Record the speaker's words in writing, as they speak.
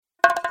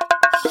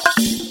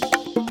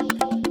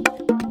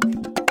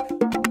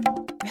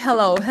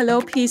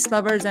Hello, peace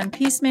lovers and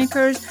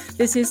peacemakers.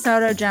 This is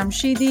Sarah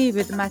Jamshidi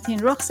with Mateen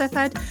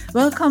Rokhsafat.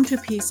 Welcome to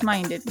Peace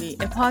Mindedly,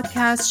 a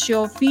podcast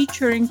show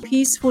featuring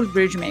peaceful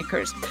bridge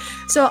makers.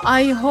 So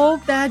I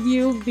hope that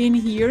you've been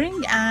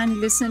hearing and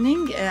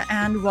listening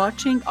and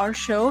watching our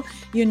show.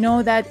 You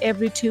know that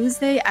every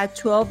Tuesday at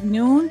 12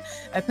 noon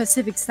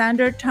Pacific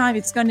Standard Time,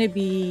 it's going to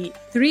be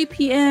 3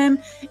 p.m.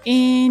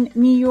 in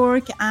New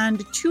York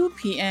and 2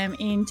 p.m.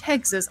 in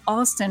Texas,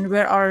 Austin,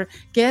 where our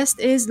guest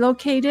is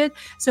located.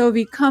 So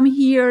we come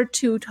here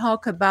to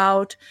talk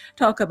about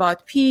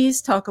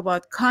peace, talk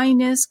about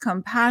kindness,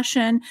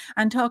 compassion,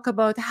 and talk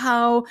about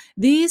how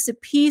these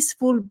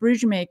peaceful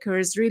bridge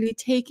makers really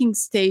taking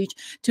stage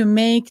to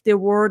make the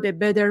world a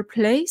better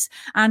place.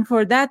 And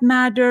for that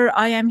matter,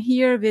 I am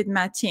here with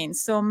Mateen.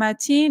 So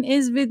Mateen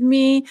is with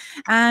me,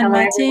 and Hello,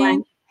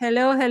 Mateen,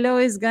 everyone. hello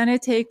is gonna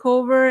take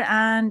over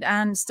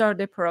and start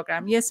the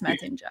program. Yes,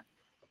 Mateen.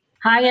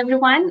 Hi,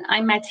 everyone.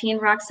 I'm Mateen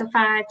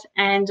Rokhsafat,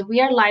 and we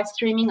are live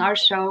streaming our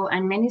show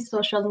on many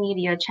social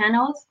media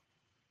channels,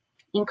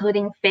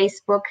 including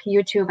Facebook,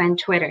 YouTube, and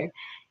Twitter.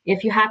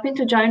 If you happen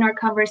to join our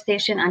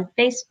conversation on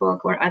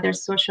Facebook or other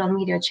social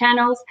media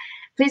channels,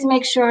 please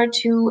make sure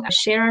to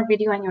share our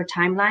video on your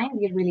timeline.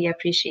 We'd really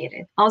appreciate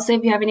it. Also,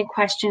 if you have any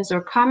questions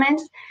or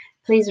comments,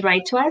 please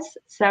write to us.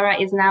 Sarah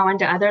is now on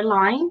the other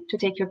line to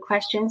take your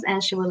questions,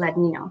 and she will let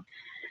me know.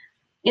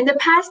 In the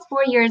past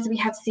 4 years, we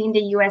have seen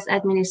the U.S.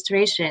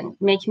 administration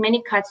make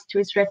many cuts to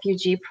its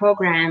refugee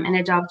program and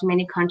adopt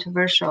many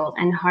controversial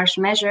and harsh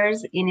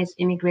measures in its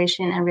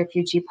immigration and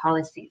refugee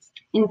policies.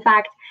 In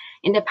fact,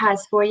 in the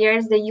past 4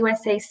 years, the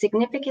USA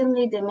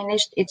significantly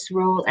diminished its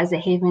role as a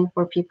haven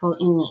for people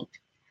in need.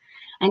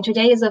 And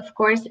today is, of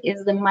course,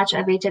 the much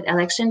awaited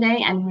election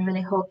day, and we really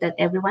hope that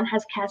everyone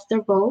has cast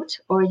their vote,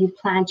 or you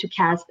plan to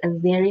cast a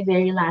very,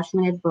 very last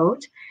minute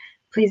vote.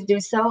 Please do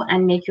so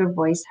and make your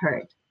voice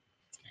heard.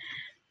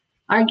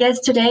 Our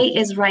guest today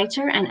is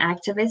writer and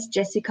activist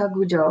Jessica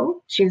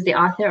Goudeau. She's the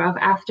author of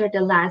After the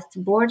Last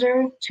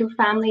Border, Two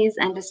Families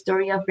and the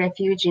Story of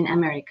Refuge in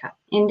America.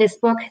 In this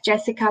book,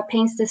 Jessica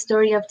paints the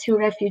story of two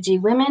refugee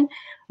women,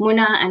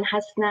 Muna and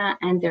Hasna,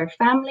 and their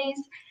families,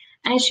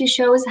 and she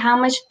shows how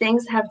much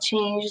things have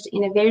changed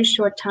in a very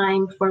short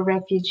time for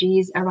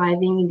refugees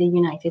arriving in the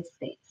United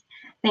States.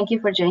 Thank you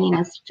for joining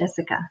us,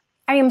 Jessica.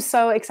 I am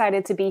so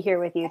excited to be here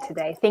with you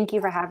today. Thank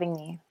you for having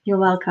me. You're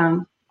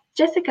welcome.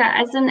 Jessica,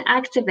 as an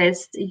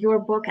activist, your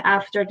book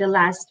After the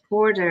Last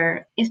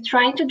Border is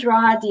trying to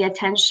draw the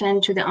attention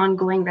to the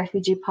ongoing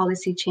refugee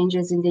policy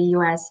changes in the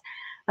US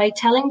by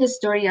telling the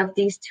story of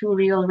these two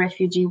real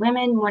refugee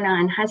women, Muna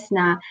and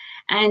Hasna,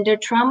 and their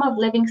trauma of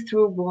living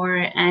through war,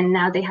 and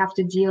now they have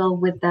to deal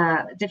with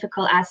the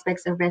difficult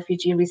aspects of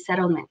refugee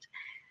resettlement.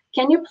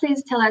 Can you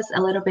please tell us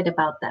a little bit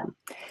about them?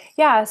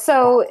 Yeah,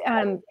 so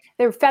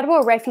the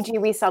Federal Refugee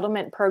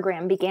Resettlement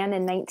Program began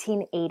in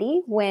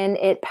 1980 when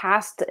it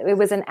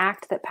was an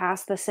act that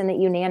passed the Senate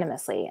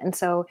unanimously. And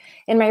so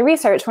in my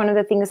research, one of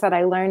the things that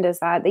I learned is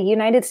that the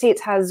United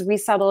States has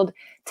resettled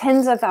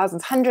tens of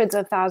thousands, hundreds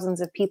of thousands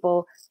of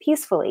people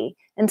peacefully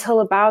until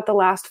about the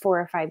last 4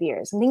 or 5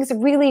 years. And things have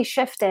really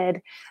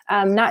shifted,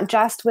 not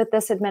just with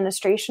this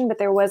administration, but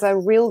there was a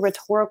real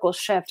rhetorical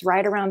shift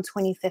right around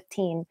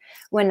 2015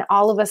 when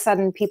all of a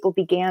sudden people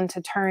began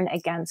to turn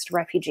against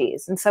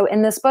refugees. And so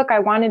in this book, I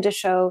wanted to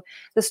show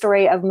the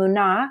story of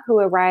Muna, who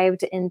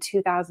arrived in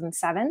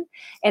 2007,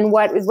 and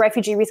what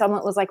refugee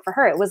resettlement was like for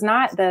her. It was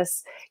not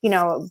this,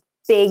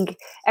 big,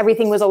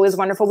 everything was always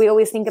wonderful. We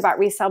always think about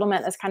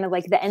resettlement as kind of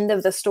like the end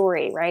of the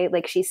story, right?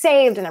 Like she's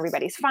saved and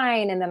everybody's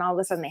fine. And then all of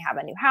a sudden they have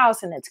a new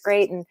house and it's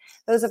great. And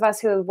those of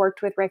us who have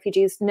worked with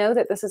refugees know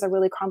that this is a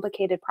really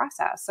complicated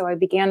process. So I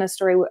began a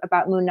story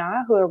about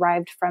Muna, who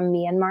arrived from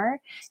Myanmar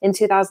in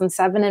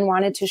 2007 and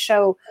wanted to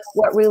show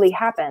what really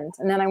happened.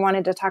 And then I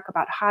wanted to talk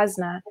about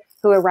Hasna,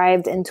 who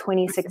arrived in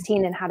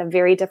 2016 and had a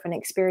very different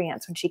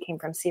experience when she came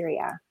from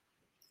Syria.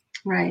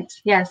 Right.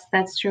 Yes,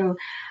 that's true.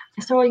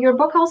 So your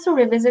book also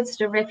revisits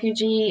the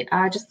refugee,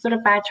 just sort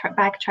of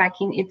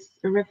backtracking, it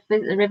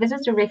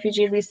revisits the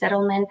refugee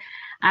resettlement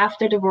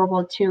after the World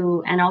War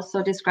II and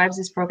also describes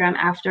this program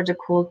after the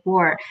Cold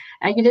War.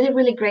 You did a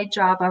really great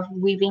job of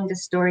weaving the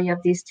story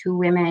of these two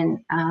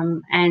women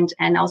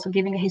and also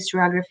giving a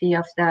historiography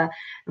of the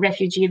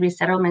refugee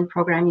resettlement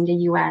program in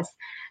the US.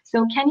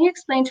 So can you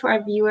explain to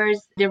our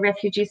viewers the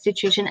refugee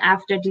situation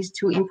after these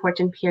two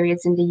important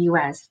periods in the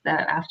US,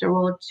 after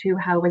World War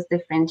II, how it was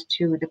different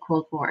to the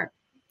Cold War?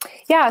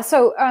 Yeah,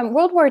 so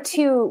World War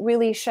II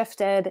really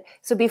shifted.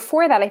 So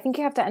before that, I think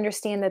you have to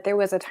understand that there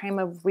was a time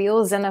of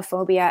real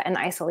xenophobia and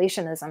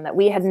isolationism that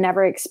we had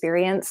never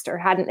experienced or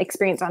hadn't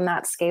experienced on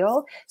that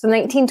scale. So in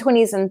the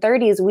 1920s and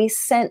 30s, we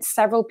sent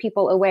several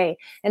people away.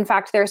 In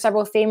fact, there are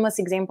several famous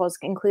examples,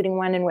 including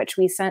one in which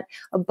we sent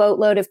a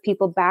boatload of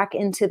people back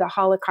into the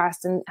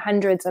Holocaust and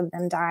hundreds of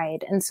them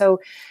died. And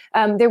so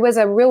there was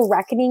a real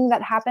reckoning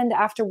that happened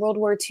after World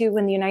War II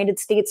when the United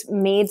States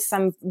made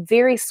some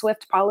very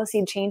swift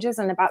policy changes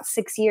in about about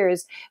 6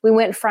 years, we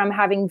went from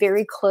having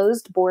very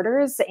closed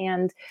borders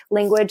and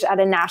language at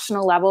a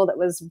national level that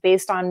was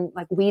based on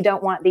like, we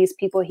don't want these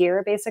people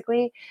here,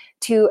 basically,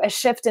 to a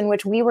shift in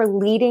which we were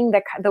leading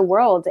the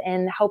world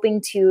in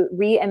helping to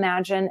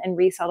reimagine and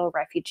resettle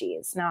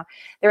refugees. Now,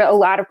 there are a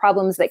lot of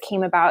problems that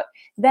came about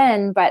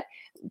then, but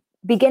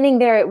beginning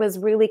there, it was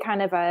really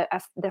kind of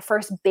the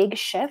first big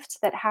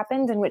shift that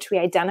happened in which we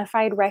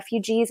identified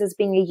refugees as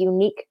being a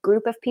unique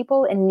group of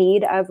people in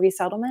need of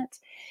resettlement.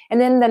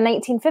 And then the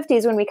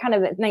 1950s, when we kind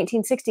of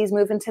 1960s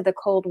move into the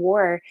Cold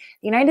War,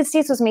 the United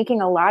States was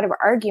making a lot of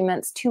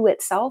arguments to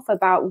itself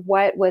about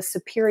what was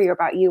superior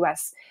about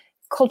U.S.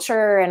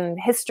 culture and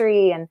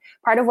history. And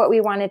part of what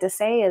we wanted to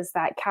say is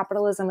that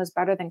capitalism was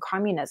better than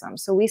communism.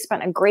 So we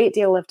spent a great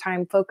deal of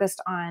time focused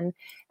on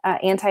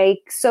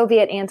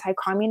anti-Soviet,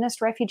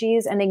 anti-communist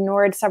refugees and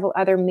ignored several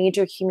other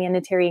major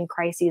humanitarian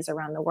crises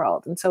around the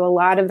world. And so a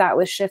lot of that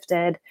was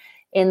shifted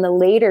in the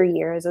later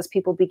years as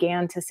people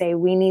began to say,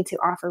 we need to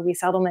offer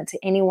resettlement to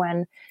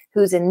anyone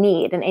who's in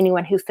need and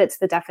anyone who fits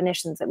the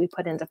definitions that we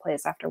put into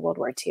place after World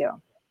War II.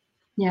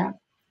 Yeah.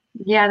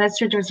 Yeah, that's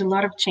true. There's a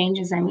lot of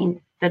changes. I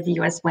mean, that the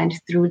U.S. went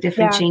through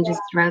different changes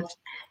throughout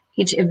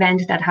each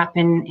event that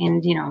happened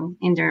in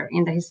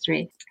the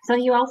history. So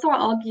you also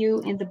argue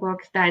in the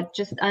book that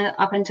just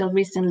up until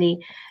recently,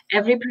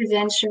 every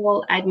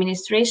presidential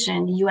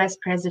administration, U.S.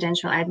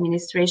 presidential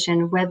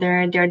administration,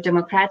 whether they're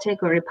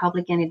Democratic or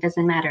Republican, it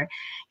doesn't matter.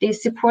 They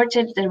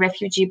supported the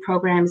refugee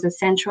program as a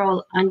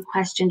central,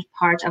 unquestioned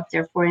part of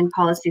their foreign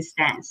policy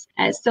stance.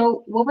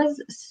 So what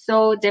was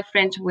so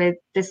different with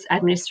this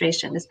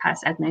administration, this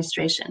past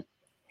administration?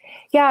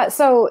 Yeah.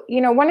 So,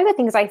 one of the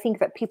things I think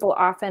that people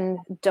often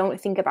don't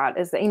think about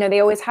is that, they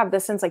always have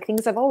this sense like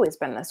things have always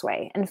been this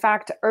way. In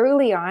fact,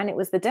 early on, it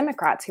was the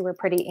Democrats who were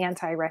pretty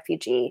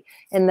anti-refugee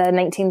in the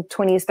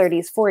 1920s,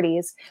 30s,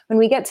 40s. When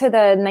we get to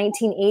the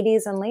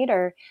 1980s and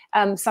later,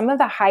 some of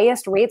the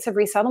highest rates of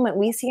resettlement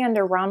we see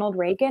under Ronald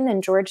Reagan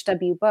and George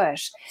W.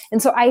 Bush.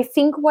 And so I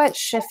think what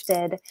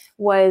shifted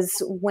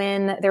was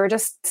when there were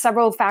just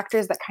several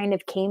factors that kind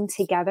of came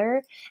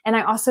together. And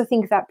I also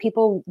think that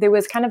there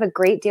was kind of a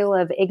great deal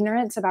of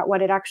ignorance about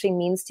what it actually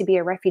means to be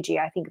a refugee.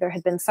 I think there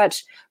had been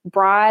such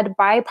broad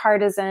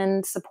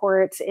bipartisan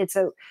support. It's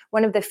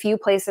one of the few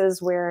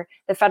places where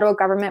the federal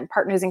government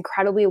partners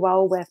incredibly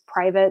well with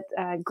private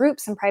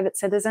groups and private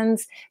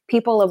citizens.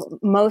 People of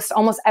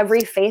almost every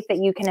faith that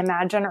you can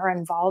imagine are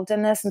involved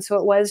in this. And so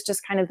it was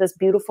just kind of this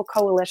beautiful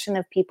coalition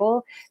of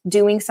people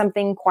doing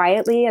something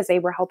quietly as they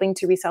were helping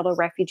to resettle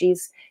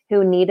refugees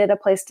who needed a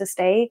place to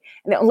stay.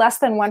 And less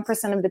than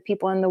 1% of the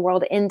people in the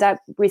world end up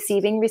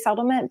receiving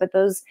resettlement, but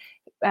those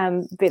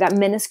that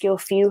minuscule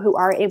few who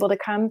are able to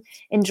come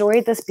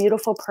enjoyed this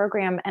beautiful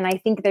program. And I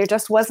think there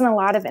just wasn't a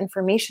lot of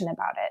information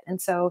about it.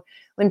 And so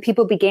when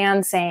people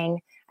began saying,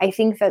 I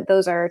think that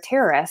those are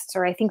terrorists,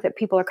 or I think that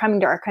people are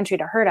coming to our country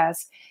to hurt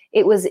us,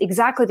 it was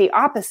exactly the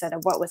opposite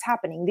of what was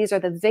happening. These are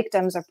the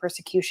victims of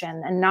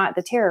persecution and not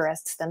the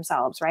terrorists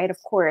themselves, right?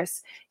 Of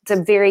course,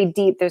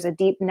 there's a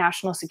deep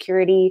national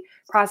security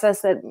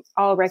process that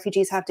all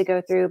refugees have to go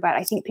through, but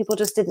I think people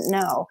just didn't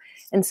know.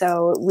 And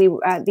so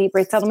the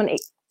resettlement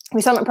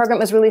program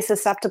was really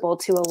susceptible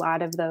to a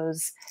lot of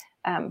those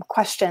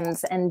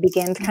questions and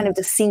began kind of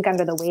to sink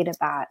under the weight of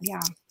that.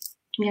 Yeah.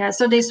 Yeah,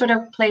 so they sort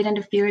of played on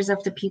the fears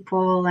of the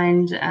people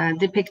and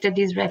depicted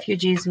these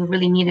refugees who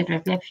really needed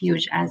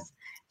refuge as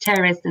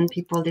terrorists and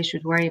people they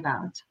should worry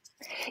about.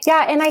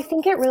 Yeah, and I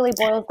think it really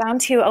boils down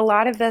to a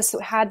lot of this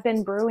had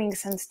been brewing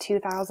since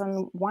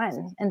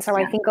 2001. And so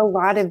I think a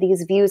lot of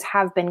these views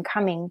have been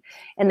coming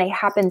and they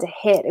happened to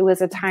hit. It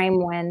was a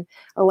time when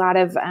a lot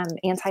of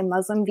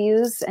anti-Muslim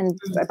views and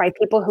by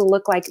people who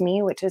look like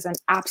me, which is an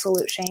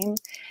absolute shame.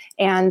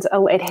 And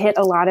it hit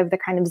a lot of the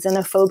kind of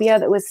xenophobia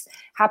that was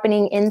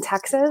happening in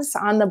Texas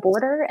on the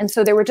border. And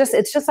so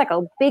it's just like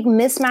a big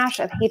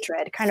mismatch of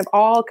hatred kind of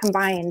all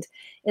combined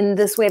in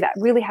this way that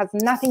really has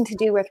nothing to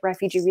do with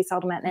refugee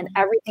resettlement and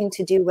everything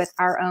to do with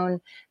our own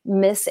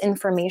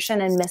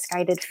misinformation and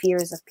misguided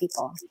fears of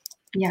people.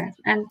 Yes,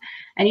 and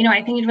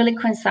I think it really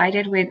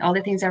coincided with all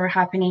the things that were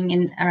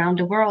happening around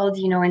the world,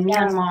 in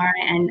Myanmar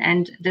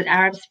and the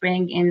Arab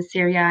Spring in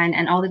Syria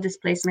and all the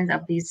displacements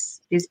of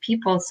these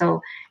people. So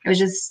it was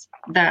just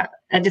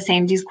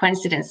these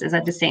coincidences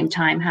at the same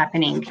time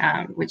happening,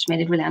 which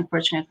made it really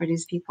unfortunate for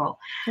these people.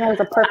 That was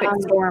a perfect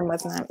storm,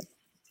 wasn't it?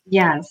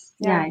 Yes,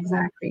 yeah,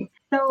 exactly.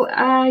 So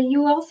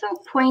you also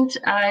point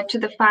to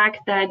the fact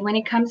that when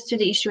it comes to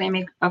the issue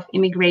of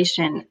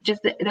immigration,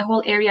 just the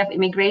whole area of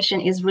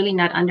immigration is really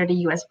not under the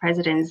U.S.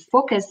 president's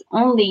focus,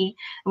 only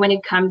when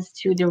it comes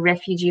to the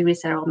refugee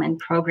resettlement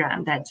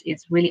program that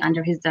is really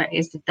under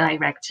the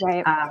direct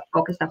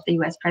focus of the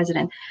U.S.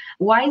 president.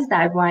 Why is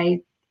that?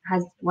 Why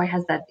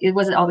has that?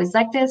 Was it always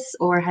like this,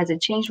 or has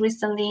it changed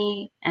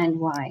recently, and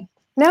why?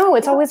 No,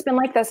 it's always been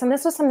like this. And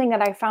this was something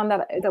that I found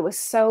that was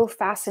so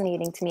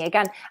fascinating to me.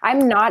 Again,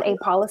 I'm not a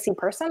policy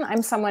person.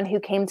 I'm someone who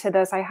came to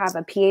this. I have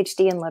a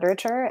PhD in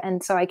literature.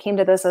 And so I came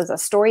to this as a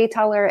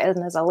storyteller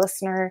and as a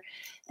listener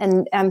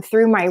and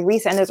through my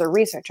research and as a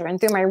researcher. And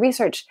through my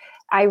research,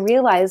 I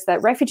realized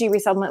that refugee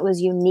resettlement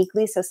was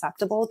uniquely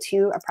susceptible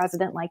to a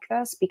president like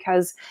this,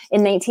 because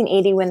in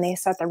 1980, when they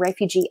set the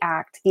Refugee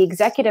Act, the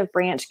executive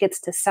branch gets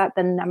to set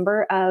the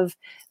number of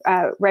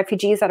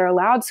refugees that are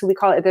allowed. So we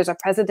call it, there's a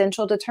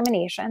presidential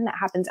determination that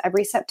happens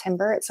every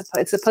September. It's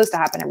supposed to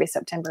happen every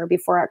September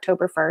before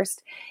October 1st.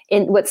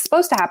 And what's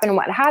supposed to happen,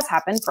 what has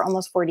happened for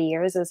almost 40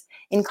 years, is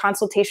in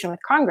consultation with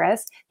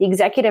Congress, the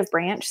executive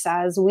branch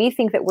says, we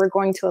think that we're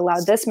going to allow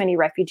this many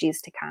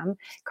refugees to come.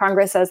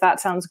 Congress says that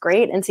sounds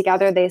great. And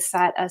together they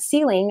set a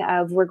ceiling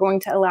of, we're going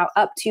to allow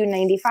up to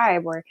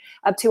 95 or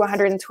up to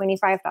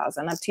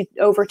 125,000, up to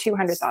over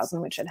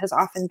 200,000, which it has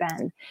often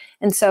been.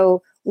 And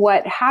so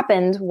what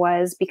happened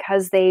was,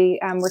 because they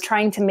were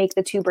trying to make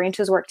the two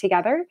branches work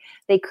together,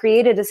 they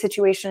created a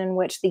situation in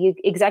which the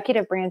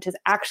executive branch is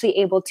actually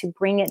able to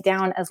bring it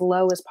down as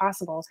low as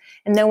possible.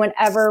 And no one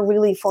ever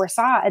really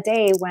foresaw a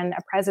day when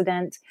a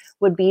president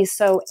would be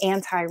so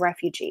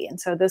anti-refugee.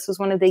 And so this was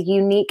one of the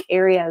unique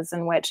areas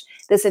in which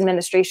this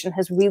administration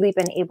has really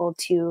been able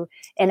to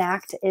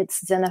enact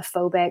its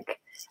xenophobic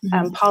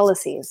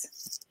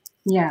policies.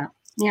 Yeah,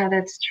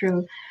 that's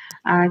true.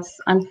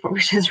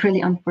 Which is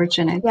really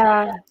unfortunate.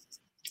 Yeah.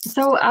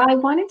 So I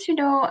wanted to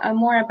know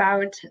more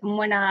about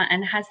Mona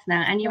and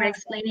Hasna, and you were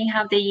explaining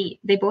how they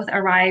both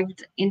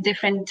arrived in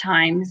different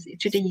times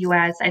to the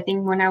U.S. I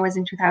think Mona was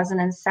in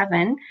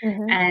 2007,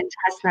 and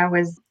Hasna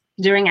was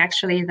during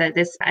actually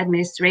this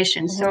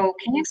administration. So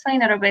can you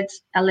explain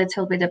a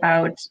little bit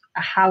about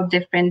how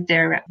different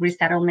their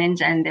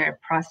resettlement and their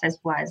process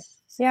was?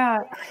 Yeah.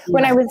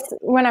 When I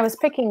was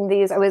picking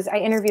these, I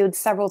interviewed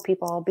several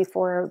people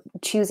before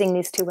choosing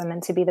these two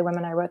women to be the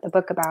women I wrote the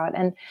book about.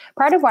 And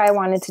part of why I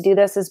wanted to do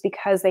this is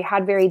because they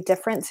had very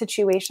different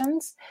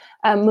situations.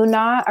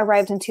 Mona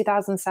arrived in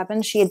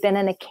 2007. She had been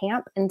in a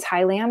camp in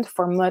Thailand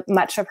for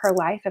much of her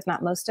life, if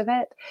not most of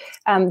it.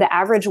 The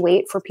average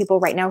wait for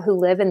people right now who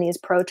live in these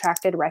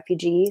protracted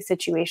refugee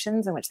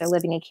situations in which they're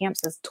living in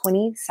camps is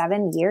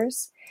 27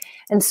 years.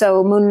 And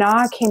so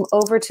Mona came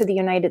over to the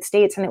United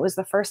States, and it was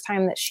the first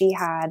time that she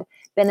had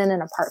been in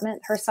an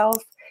apartment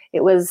herself.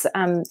 It was,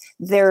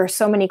 there are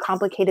so many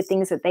complicated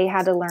things that they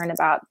had to learn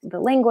about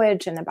the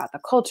language and about the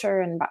culture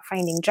and about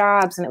finding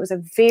jobs. And it was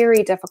a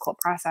very difficult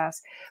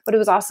process, but it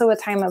was also a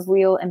time of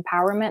real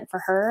empowerment for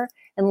her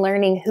and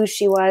learning who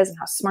she was and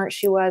how smart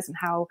she was and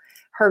how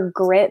her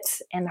grit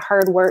and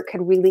hard work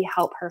could really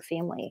help her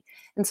family.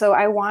 And so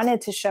I wanted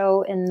to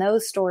show in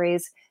those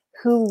stories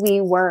who we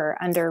were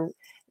under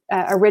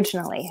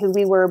originally, who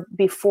we were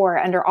before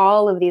under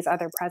all of these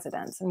other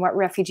presidents, and what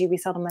refugee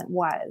resettlement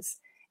was.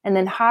 And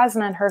then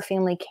Hasna and her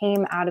family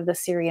came out of the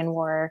Syrian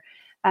war.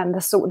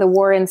 The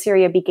war in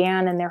Syria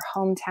began in their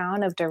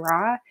hometown of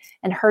Daraa,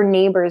 and her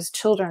neighbors'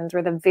 children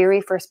were the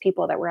very first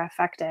people that were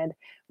affected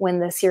when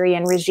the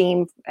Syrian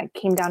regime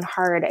came down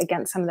hard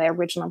against some of the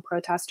original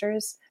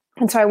protesters.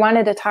 And so I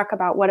wanted to talk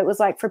about what it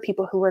was like for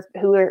people who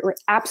were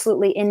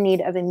absolutely in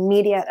need of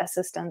immediate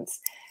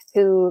assistance,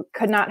 who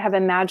could not have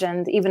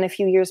imagined even a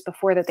few years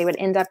before that they would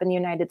end up in the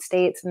United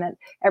States and that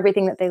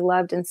everything that they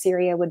loved in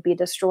Syria would be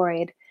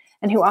destroyed,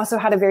 and who also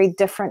had a very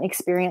different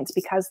experience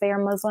because they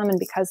are Muslim and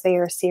because they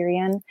are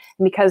Syrian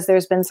and because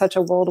there's been such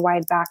a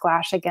worldwide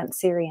backlash against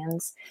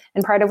Syrians.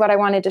 And part of what I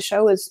wanted to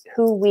show is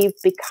who we've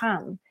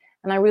become.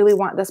 And I really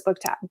want this book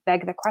to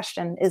beg the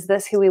question, is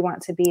this who we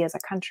want to be as a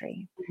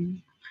country?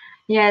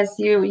 Yes,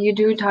 you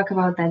do talk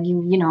about that.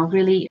 You know,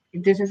 really,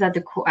 this is at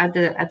the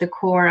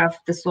core of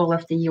the soul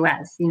of the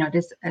U.S. You know,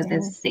 this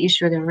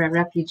issue of the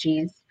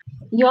refugees.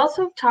 You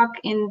also talk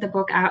in the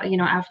book,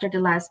 after the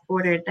last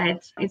border,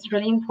 that it's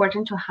really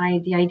important to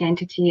hide the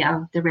identity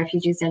of the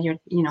refugees that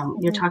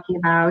you're talking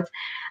about,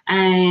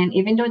 and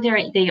even though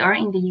they are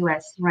in the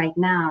U.S. right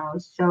now.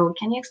 So,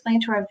 can you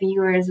explain to our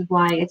viewers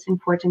why it's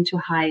important to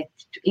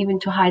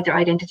hide their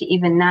identity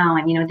even now?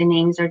 And the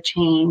names are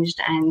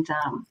changed and.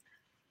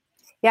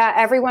 Yeah,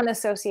 everyone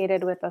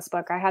associated with this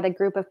book. I had a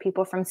group of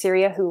people from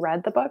Syria who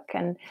read the book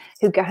and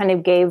who kind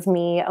of gave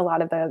me a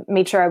lot of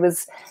made sure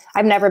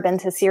I've never been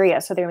to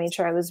Syria, so they made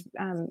sure I was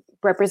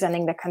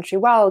representing the country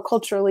well,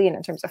 culturally and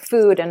in terms of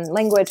food and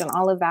language and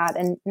all of that.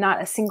 And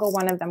not a single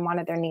one of them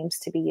wanted their names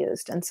to be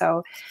used. And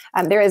so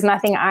there is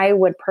nothing I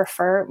would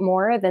prefer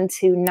more than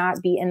to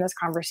not be in this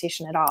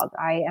conversation at all.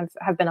 I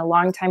have been a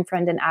longtime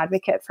friend and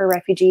advocate for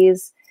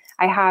refugees.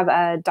 I have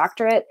a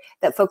doctorate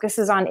that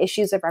focuses on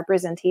issues of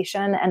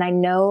representation, and I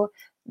know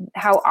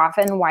how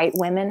often white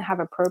women have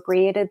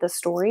appropriated the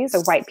stories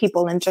of white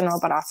people in general,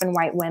 but often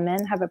white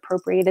women have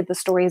appropriated the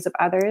stories of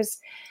others.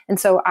 And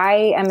so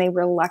I am a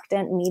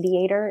reluctant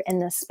mediator in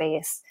this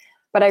space.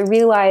 But I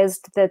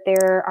realized that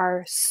there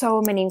are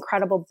so many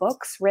incredible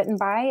books written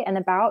by and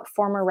about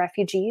former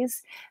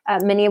refugees,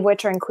 many of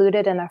which are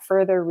included in the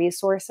further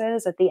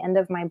resources at the end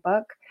of my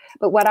book.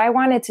 But what I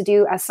wanted to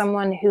do as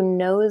someone who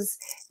knows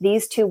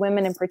these two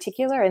women in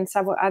particular and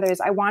several others,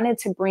 I wanted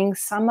to bring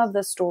some of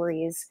the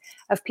stories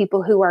of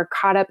people who are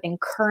caught up in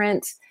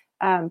current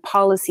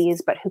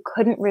policies, but who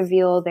couldn't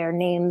reveal their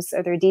names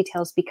or their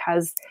details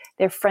because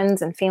their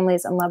friends and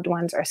families and loved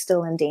ones are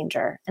still in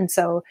danger. And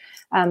so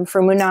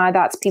for Muna,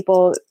 that's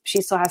people,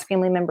 she still has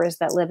family members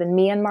that live in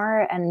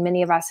Myanmar. And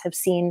many of us have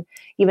seen,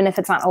 even if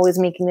it's not always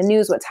making the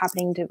news, what's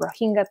happening to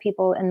Rohingya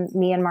people in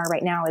Myanmar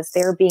right now is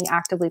they're being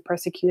actively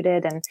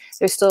persecuted. And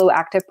there's still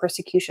active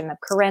persecution of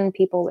Karen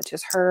people, which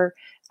is her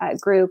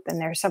group.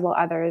 And there are several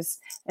others,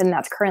 and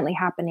that's currently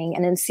happening.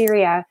 And in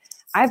Syria,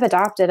 I've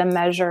adopted a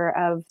measure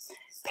of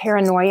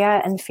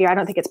paranoia and fear. I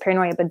don't think it's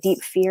paranoia, but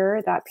deep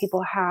fear that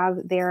people have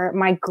there.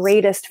 My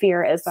greatest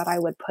fear is that I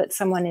would put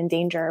someone in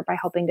danger by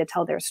helping to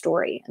tell their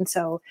story. And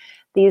so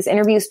these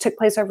interviews took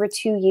place over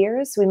 2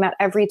 years. We met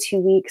every 2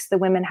 weeks. The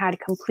women had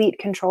complete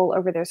control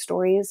over their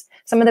stories.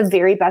 Some of the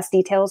very best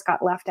details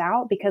got left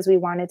out because we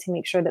wanted to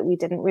make sure that we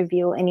didn't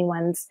reveal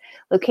anyone's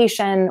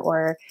location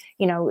or,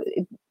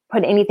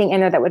 put anything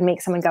in there that would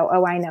make someone go,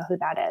 oh, I know who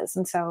that is.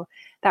 And so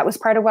that was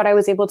part of what I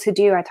was able to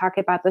do. I talk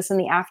about this in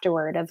the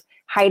afterword of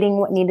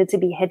hiding what needed to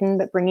be hidden,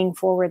 but bringing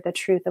forward the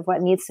truth of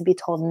what needs to be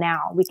told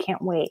now. We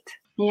can't wait.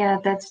 Yeah,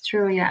 that's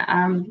true. Yeah.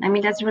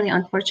 That's really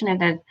unfortunate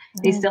that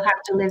they still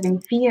have to live in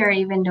fear,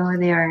 even though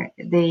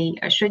they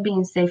should be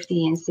in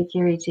safety and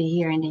security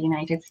here in the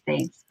United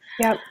States.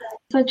 Yep.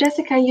 So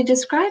Jessica, you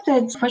described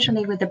that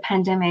unfortunately with the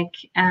pandemic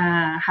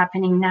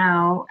happening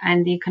now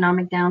and the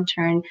economic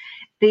downturn,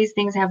 these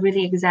things have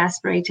really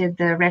exacerbated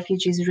the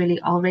refugees'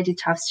 really already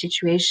tough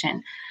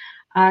situation.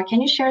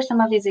 Can you share some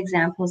of these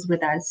examples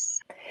with us?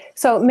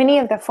 So many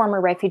of the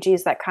former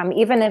refugees that come,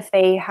 even if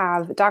they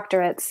have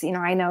doctorates,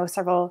 I know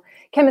several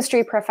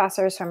chemistry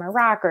professors from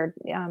Iraq or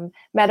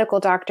medical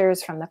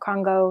doctors from the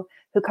Congo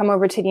who come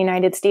over to the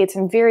United States,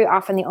 and very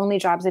often the only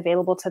jobs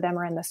available to them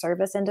are in the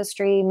service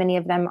industry. Many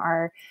of them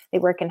they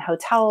work in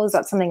hotels.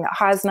 That's something that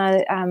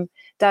Hasna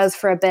does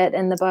for a bit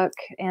in the book.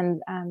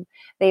 And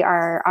they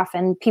are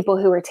often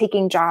people who are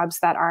taking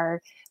jobs that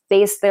are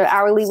based their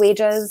hourly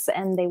wages,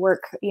 and they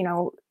work,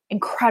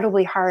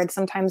 incredibly hard,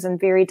 sometimes in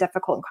very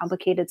difficult and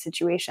complicated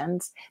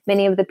situations.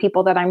 Many of the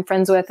people that I'm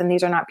friends with, and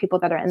these are not people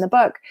that are in the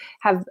book,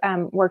 have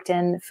worked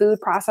in food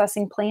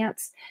processing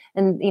plants.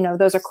 And,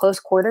 those are close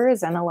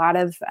quarters and a lot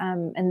of,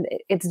 and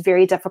it's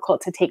very difficult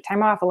to take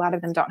time off. A lot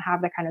of them don't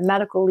have the kind of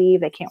medical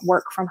leave. They can't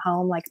work from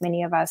home like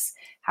many of us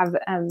have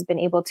been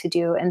able to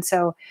do. And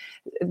so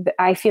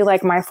I feel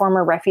like my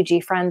former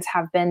refugee friends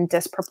have been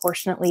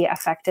disproportionately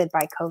affected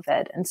by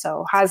COVID. And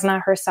so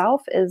Hasna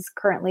herself is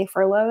currently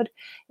furloughed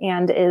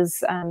and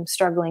is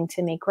struggling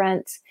to make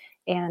rent,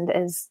 and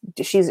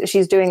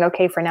she's doing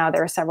okay for now.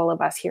 There are several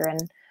of us here in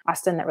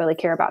Austin that really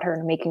care about her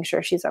and making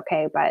sure she's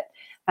okay. But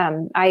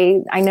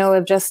I know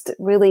of just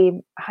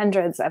really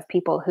hundreds of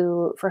people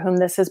for whom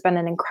this has been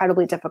an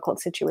incredibly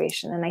difficult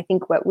situation. And I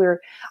think what we're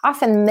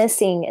often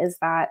missing is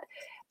that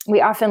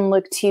we often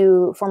look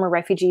to former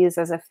refugees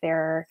as if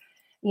they're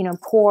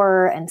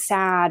poor and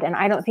sad. And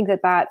I don't think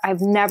that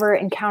I've never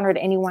encountered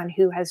anyone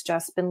who has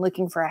just been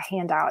looking for a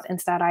handout.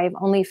 Instead, I've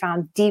only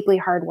found deeply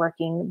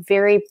hardworking,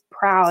 very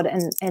proud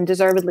and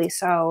deservedly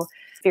so,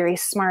 very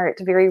smart,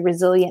 very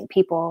resilient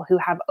people who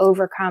have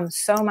overcome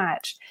so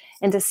much.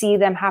 And to see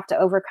them have to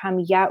overcome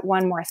yet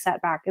one more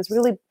setback it's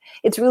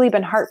really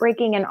been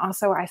heartbreaking. And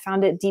also I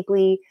found it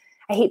deeply,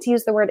 I hate to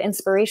use the word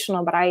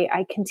inspirational, but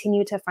I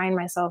continue to find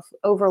myself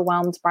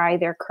overwhelmed by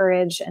their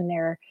courage and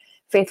their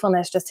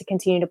faithfulness just to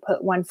continue to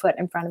put one foot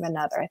in front of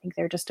another. I think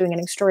they're just doing an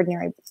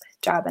extraordinary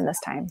job in this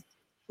time.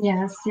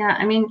 Yes.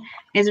 Yeah.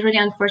 It's really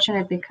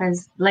unfortunate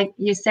because like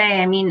you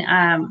say,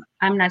 I'm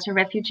not a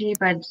refugee,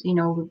 but,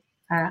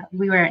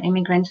 we were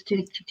immigrants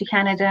to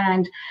Canada,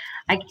 and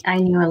I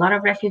knew a lot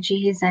of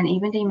refugees, and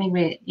even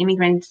the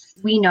immigrants,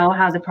 we know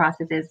how the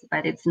process is,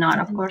 but it's not,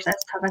 of course, as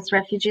tough as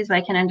refugees. But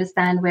I can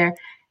understand where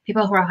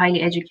people who are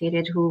highly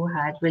educated, who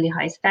had really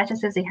high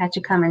statuses, they had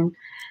to come and,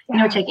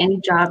 take any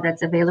job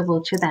that's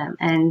available to them,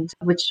 and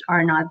which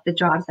are not the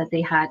jobs that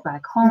they had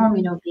back home,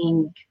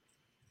 being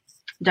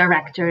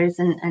directors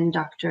and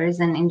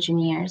doctors and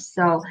engineers.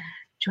 So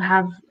to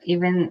have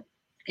even,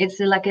 it's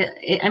like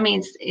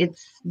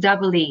it's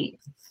doubly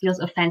feels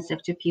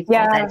offensive to people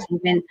that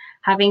even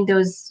having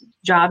those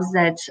jobs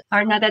that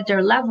are not at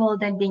their level,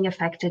 then being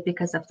affected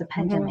because of the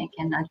pandemic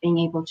and not being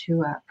able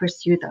to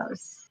pursue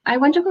those. I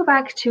want to go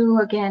back to,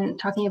 again,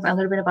 talking about a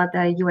little bit about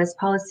the U.S.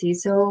 policy.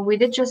 So we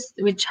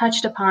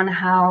touched upon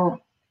how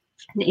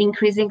the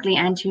increasingly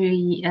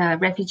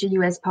anti-refugee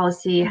U.S.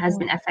 policy has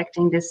been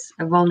affecting this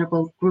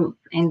vulnerable group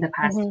in the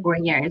past 4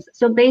 years.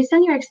 So based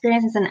on your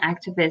experience as an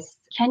activist,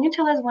 can you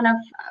tell us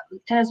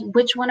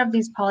which one of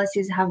these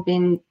policies have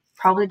been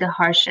probably the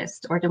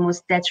harshest or the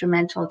most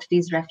detrimental to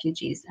these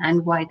refugees,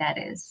 and why that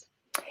is?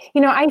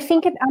 I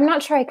think I'm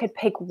not sure I could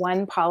pick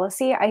one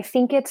policy. I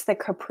think it's the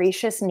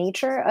capricious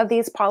nature of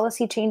these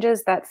policy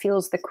changes that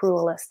feels the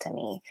cruelest to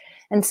me.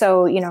 And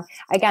so,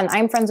 again,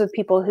 I'm friends with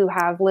people who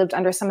have lived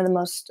under some of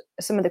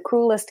the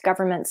cruelest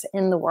governments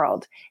in the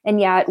world.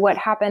 And yet what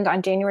happened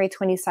on January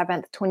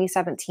 27th,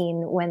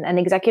 2017, when an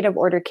executive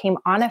order came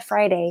on a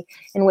Friday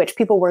in which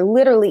people were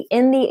literally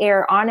in the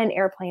air on an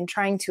airplane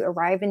trying to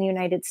arrive in the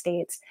United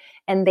States,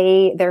 and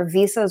their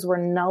visas were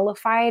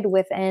nullified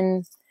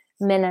within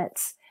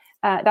minutes.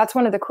 That's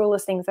one of the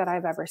cruelest things that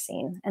I've ever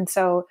seen. And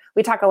so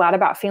we talk a lot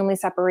about family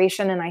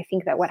separation. And I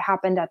think that what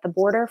happened at the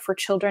border for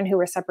children who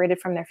were separated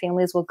from their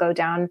families will go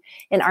down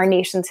in our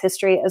nation's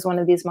history as one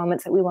of these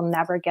moments that we will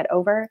never get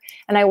over.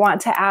 And I want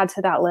to add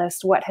to that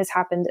list what has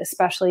happened,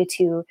 especially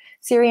to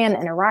Syrian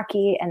and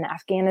Iraqi and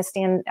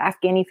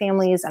Afghani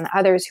families and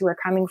others who are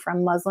coming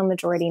from Muslim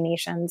majority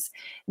nations.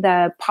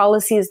 The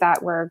policies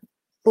that were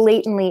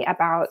blatantly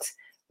about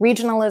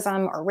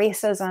regionalism or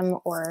racism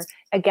or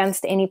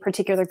against any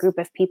particular group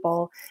of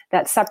people,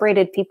 that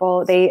separated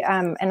people. They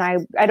and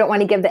I don't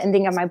want to give the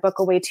ending of my book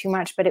away too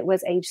much, but it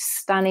was a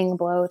stunning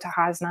blow to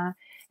Hasna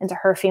and to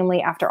her family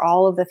after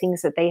all of the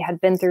things that they had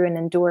been through and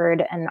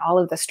endured and all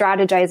of the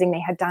strategizing they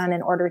had done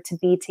in order to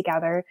be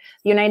together.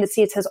 The United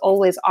States has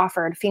always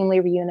offered family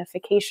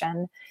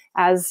reunification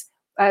as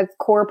a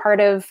core part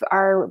of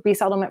our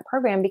resettlement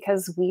program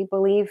because we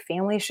believe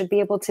families should be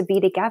able to be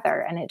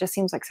together. And it just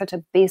seems like such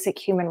a basic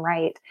human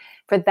right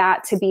for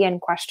that to be in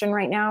question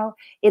right now.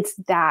 It's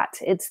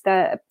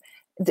the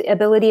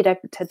ability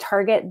to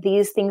target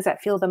these things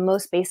that feel the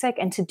most basic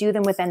and to do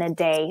them within a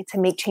day, to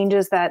make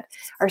changes that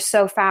are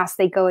so fast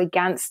they go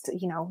against,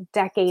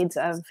 decades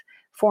of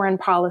foreign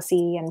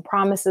policy and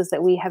promises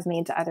that we have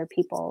made to other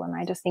people. And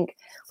I just think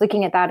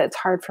looking at that, it's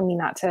hard for me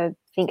not to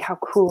think how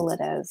cruel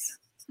it is.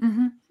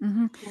 Mm-hmm,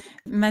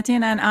 mm-hmm.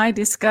 Mateen and I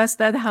discussed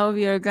that how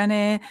we are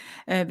gonna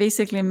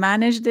basically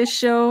manage this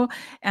show,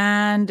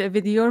 and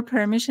with your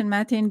permission,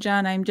 Mateen,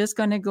 John, I'm just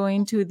gonna go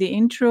into the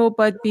intro.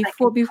 But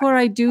before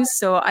I do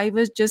so, I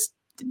was just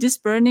this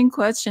burning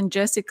question,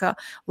 Jessica,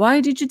 why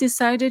did you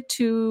decide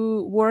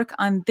to work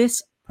on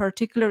this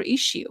particular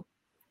issue?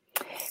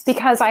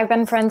 Because I've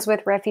been friends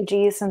with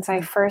refugees since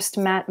I first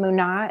met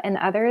Muna and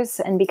others,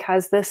 and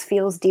because this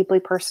feels deeply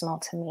personal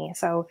to me.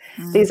 So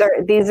these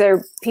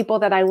are people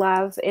that I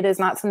love. It is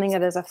not something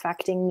that is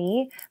affecting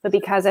me, but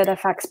because it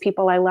affects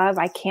people I love,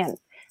 I can't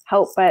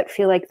help but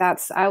feel like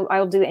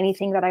I'll do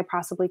anything that I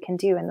possibly can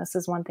do. And this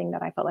is one thing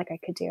that I felt like I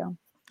could do.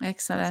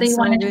 Excellent. So you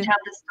wanted to tell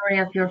the story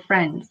of your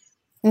friends.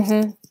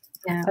 Mm-hmm.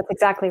 Yeah, that's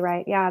exactly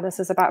right. Yeah,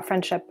 this is about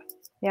friendship.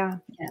 Yeah.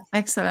 Yes.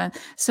 Excellent.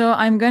 So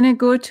I'm going to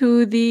go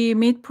to the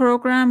Meet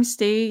program.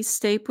 Stay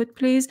put,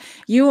 please.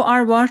 You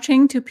are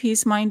watching To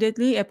Peace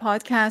Mindedly, a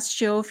podcast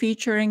show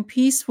featuring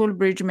peaceful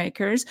bridge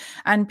makers.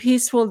 And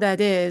peaceful,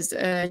 that is,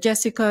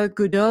 Jessica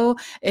Goudeau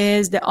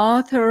is the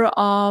author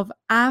of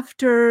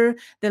After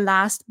the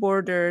Last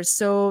Border.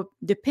 So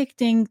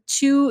depicting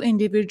two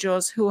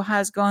individuals who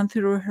has gone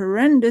through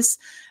horrendous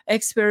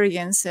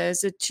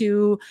experiences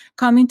to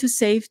come into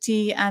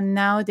safety, and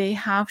now they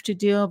have to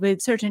deal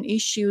with certain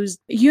issues.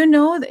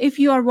 If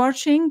you are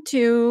watching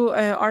to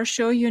our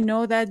show,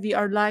 that we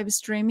are live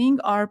streaming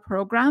our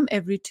program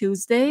every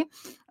Tuesday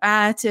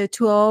at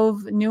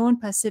 12 noon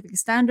Pacific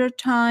Standard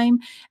Time.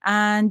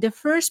 And the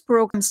first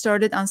program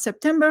started on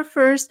September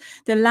 1st.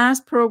 The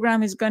last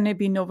program is going to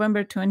be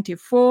November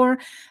 24.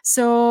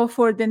 So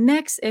for the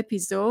next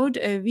episode,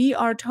 we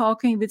are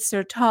talking with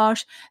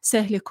Sertaç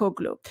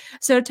Sehlikoglu.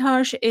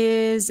 Sertaç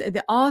is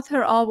the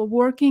author of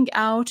Working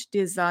Out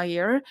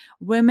Desire,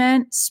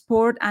 Women,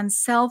 Sport, and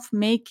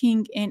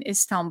Self-Making in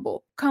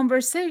Istanbul.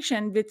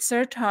 Conversation with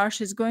Sertaç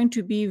is going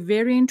to be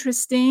very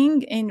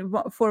interesting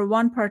for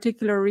one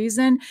particular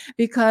reason,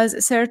 because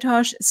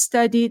Sertaç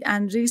studied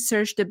and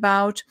researched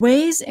about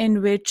ways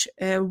in which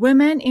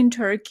women in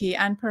Turkey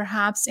and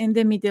perhaps in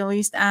the Middle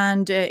East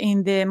and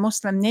in the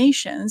Muslim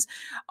nations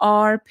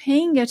are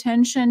paying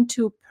attention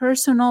to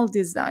personal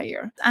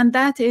desire. And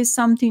that is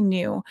something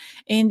new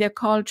in the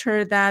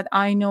culture that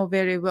I know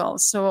very well.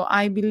 So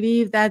I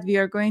believe that we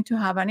are going to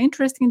have an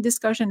interesting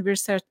discussion with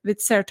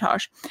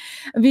Sertaç.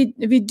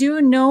 We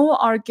do know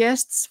our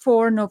guests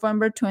for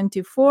November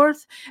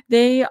 24th.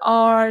 They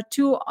are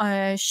two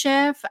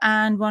chefs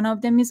and one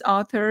of them is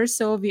author.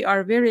 So we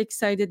are very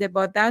excited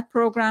about that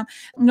program.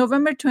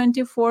 November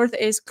 24th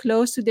is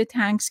close to the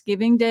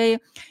Thanksgiving Day.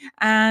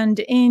 And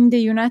in the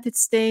United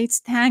States,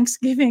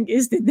 Thanksgiving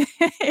is the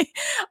day.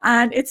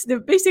 And it's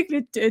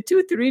basically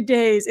 2-3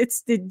 days.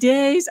 It's the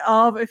days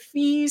of a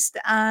feast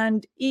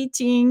and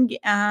eating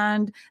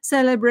and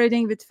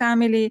celebrating with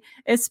family.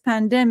 It's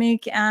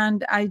pandemic,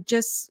 and I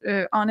just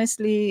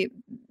honestly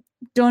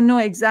don't know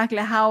exactly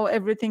how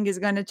everything is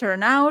going to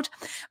turn out,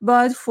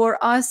 but for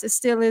us it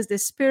still is the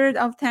spirit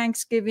of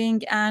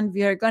Thanksgiving, and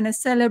we are going to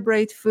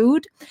celebrate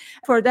food.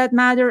 For that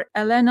matter,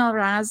 Elena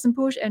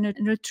Razmpush, a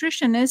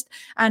nutritionist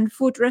and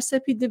food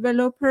recipe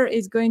developer,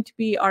 is going to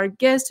be our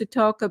guest to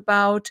talk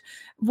about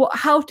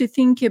how to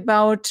think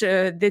about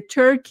the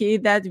turkey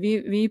that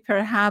we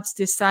perhaps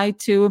decide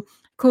to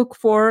cook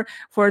for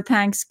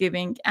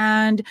Thanksgiving.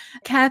 And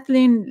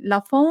Kathleen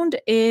Lafond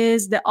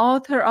is the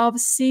author of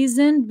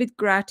Seasoned with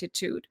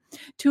Gratitude,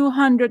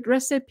 200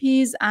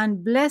 recipes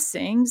and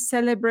blessings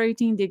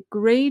celebrating the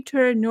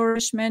greater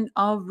nourishment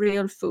of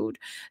real food.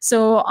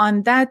 So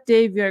on that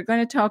day, we are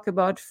going to talk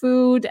about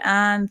food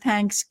and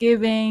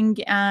Thanksgiving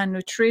and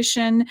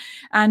nutrition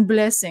and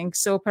blessing.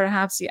 So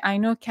perhaps, I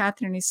know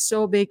Catherine is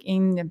so big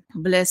in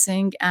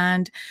blessing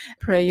and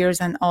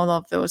prayers and all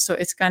of those. So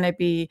it's going to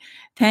be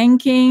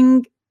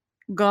thanking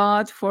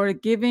God for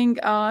giving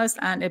us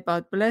and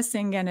about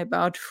blessing and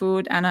about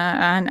food. And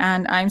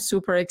I'm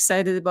super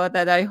excited about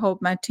that. I hope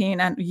Mateen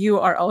and you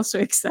are also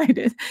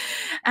excited.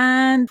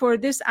 And for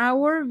this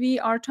hour, we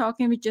are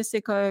talking with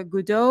Jessica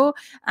Goudeau,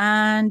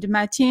 and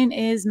Mateen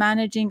is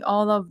managing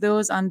all of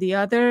those on the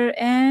other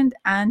end.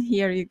 And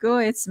here you go.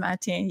 It's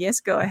Mateen.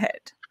 Yes, go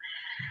ahead.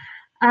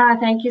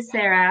 Thank you,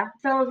 Sarah.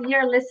 So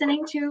you're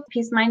listening to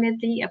Peace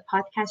Mindedly, a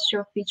podcast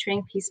show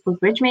featuring peaceful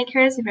bridge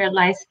makers. We're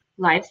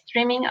live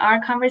streaming our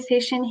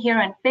conversation here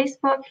on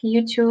Facebook,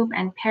 YouTube,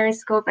 and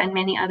Periscope, and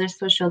many other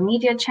social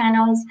media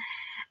channels.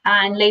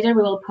 And later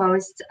we will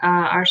post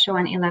our show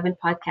on 11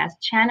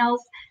 podcast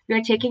channels. We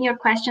are taking your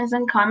questions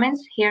and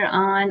comments here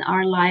on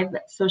our live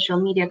social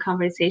media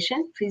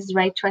conversation. Please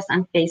write to us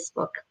on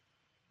Facebook.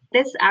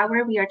 This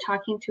hour, we are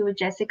talking to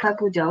Jessica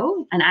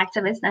Goudeau, an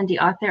activist and the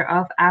author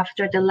of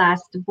After the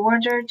Last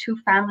Border, Two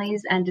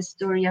Families and the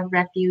Story of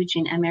Refuge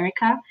in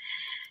America.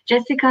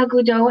 Jessica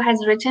Goudeau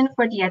has written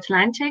for The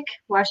Atlantic,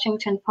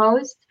 Washington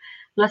Post,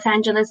 Los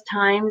Angeles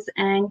Times,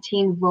 and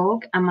Teen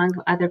Vogue, among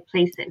other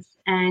places.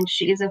 And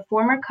she is a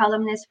former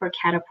columnist for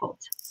Catapult.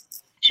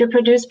 She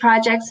produced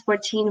projects for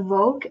Teen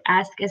Vogue,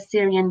 Ask a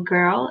Syrian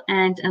Girl,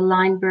 and A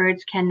Line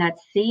Birds Cannot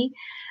See,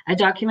 a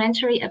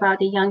documentary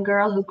about a young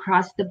girl who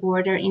crossed the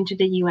border into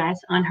the U.S.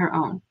 on her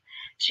own.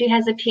 She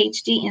has a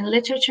PhD in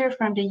literature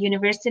from the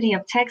University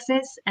of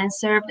Texas and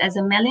served as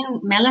a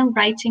Mellon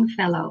Writing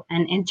Fellow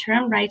and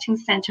Interim Writing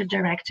Center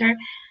Director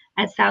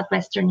at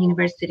Southwestern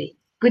University.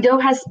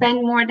 Goudeau has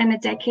spent more than a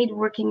decade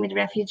working with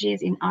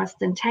refugees in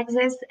Austin,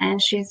 Texas,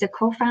 and she's the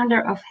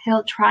co-founder of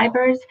Hill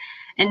Tribers,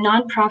 a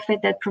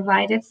nonprofit that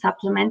provided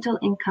supplemental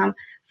income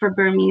for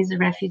Burmese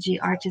refugee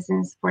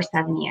artisans for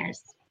 7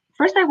 years.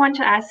 First, I want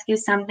to ask you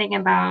something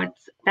about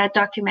that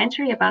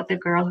documentary about the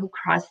girl who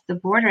crossed the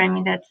border. I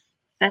mean, that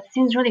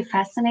seems really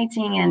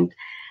fascinating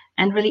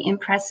and really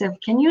impressive.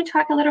 Can you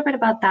talk a little bit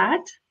about that?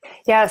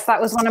 Yes,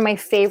 that was one of my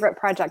favorite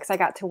projects I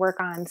got to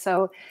work on.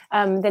 So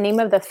the name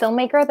of the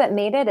filmmaker that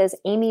made it is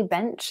Amy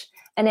Bench,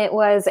 and it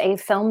was a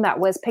film that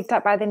was picked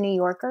up by the New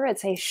Yorker.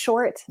 It's a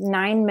short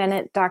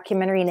 9-minute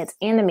documentary, and it's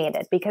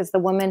animated because the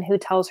woman who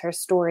tells her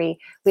story,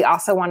 we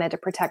also wanted to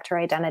protect her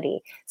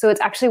identity. So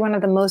it's actually one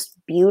of the most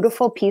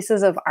beautiful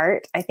pieces of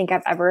art I think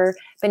I've ever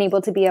been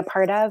able to be a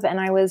part of. And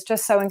I was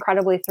just so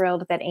incredibly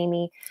thrilled that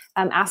Amy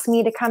asked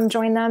me to come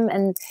join them.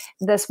 And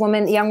this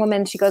woman, young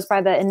woman, she goes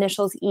by the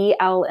initials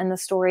EL in the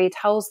story,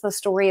 tells the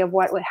story of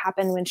what would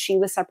happen when she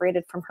was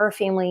separated from her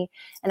family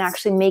and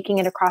actually making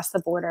it across the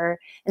border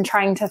and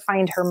trying to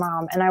find her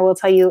mom. And I will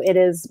tell you, it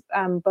is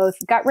both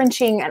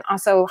gut-wrenching and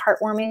also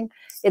heartwarming.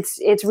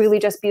 It's really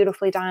just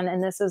beautifully done.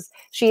 And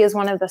she is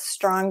one of the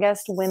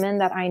strongest women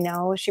that I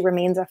know. She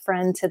remains a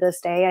friend to this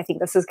day. I think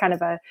this is kind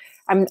of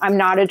I'm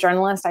not a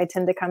journalist. I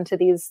tend to come to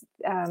these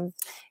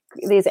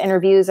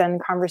interviews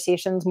and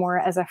conversations more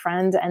as a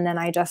friend. And then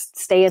I just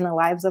stay in the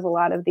lives of a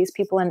lot of these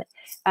people. And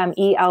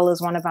EL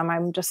is one of them.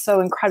 I'm just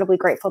so incredibly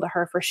grateful to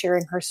her for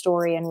sharing her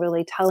story and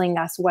really telling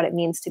us what it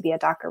means to be a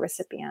DACA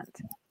recipient.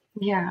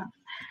 Yeah.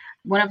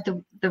 One of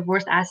the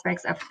worst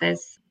aspects of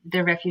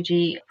the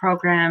refugee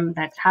program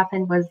that's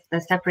happened was the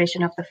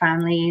separation of the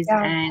families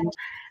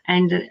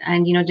and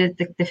you know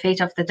the fate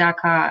of the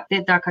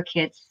DACA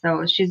kids.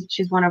 So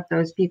she's one of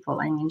those people.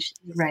 I mean,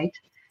 right?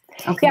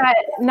 Okay. Yeah,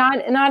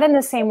 not in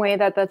the same way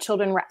that the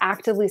children were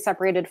actively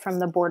separated from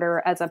the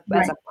border as a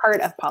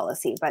part of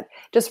policy, but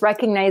just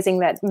recognizing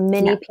that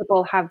many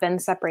people have been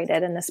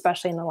separated, and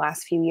especially in the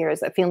last few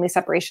years, that family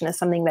separation is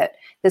something that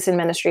this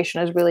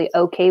administration is really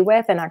okay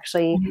with and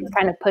actually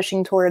kind of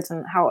pushing towards,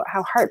 and how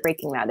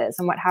heartbreaking that is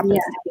and what happens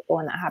to people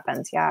when that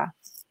happens. Yeah.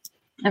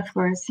 Of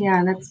course.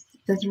 Yeah,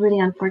 that's really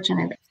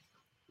unfortunate.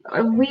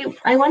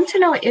 I want to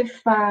know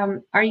if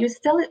are you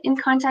still in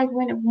contact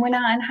with Muna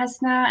and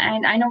Hasna?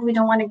 And I know we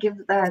don't want to give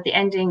the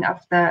ending of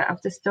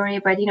the story,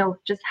 but you know,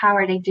 just how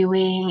are they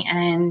doing?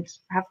 And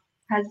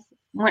has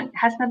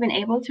Hasna been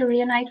able to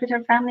reunite with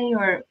her family,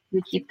 or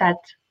we keep that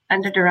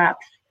under the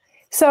wraps?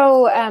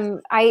 So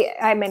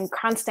I'm in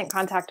constant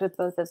contact with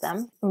both of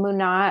them.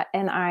 Muna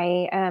and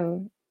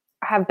I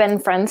have been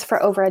friends for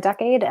over a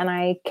decade, and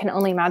I can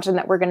only imagine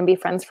that we're going to be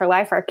friends for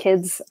life. Our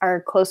kids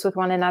are close with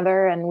one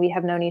another, and we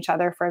have known each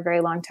other for a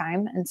very long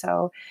time. And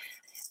so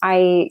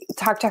I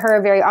talk to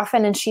her very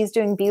often, and she's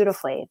doing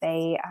beautifully.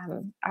 They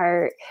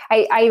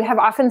I have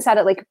often said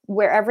it, like,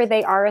 wherever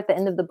they are at the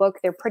end of the book,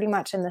 they're pretty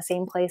much in the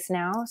same place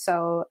now.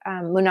 So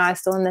Muna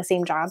is still in the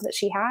same job that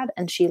she had,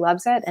 and she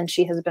loves it, and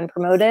she has been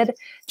promoted.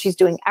 She's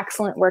doing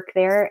excellent work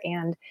there,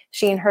 and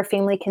she and her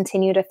family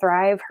continue to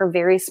thrive. Her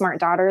very smart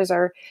daughters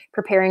are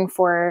preparing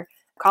for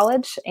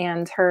college,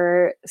 and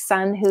her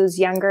son, who's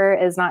younger,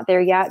 is not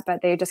there yet,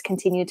 but they just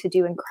continue to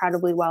do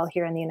incredibly well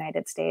here in the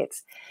United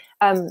States.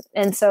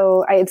 And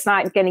so it's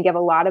not going to give a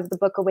lot of the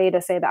book away to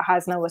say that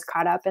Hasna was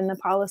caught up in the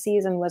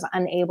policies and was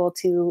unable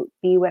to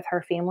be with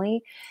her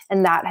family.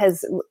 And that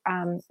has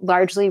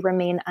largely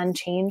remained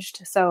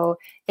unchanged. So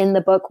in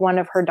the book, one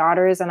of her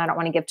daughters, and I don't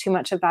want to give too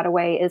much of that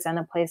away, is in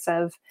a place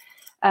of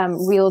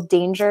real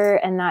danger,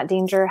 and that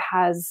danger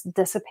has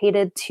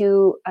dissipated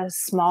to a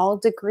small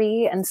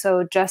degree. And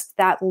so just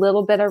that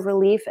little bit of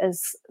relief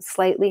is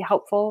slightly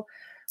helpful.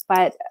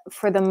 But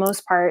for the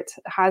most part,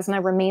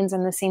 Hasna remains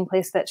in the same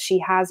place that she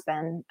has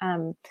been.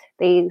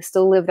 They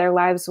still live their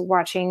lives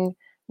watching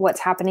what's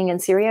happening in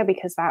Syria,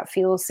 because that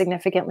feels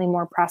significantly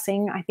more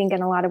pressing, I think,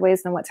 in a lot of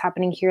ways than what's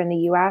happening here in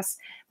the US.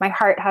 My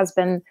heart has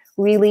been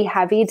really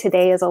heavy.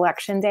 Today is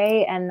election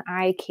day, and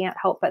I can't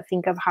help but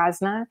think of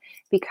Hasna,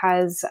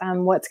 because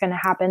what's going to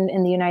happen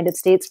in the United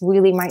States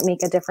really might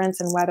make a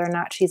difference in whether or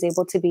not she's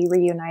able to be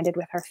reunited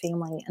with her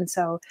family. And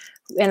so,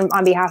 and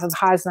on behalf of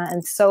Hasna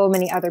and so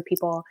many other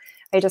people,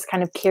 I just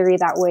kind of carry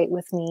that weight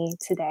with me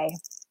today.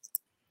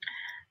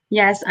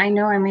 Yes, I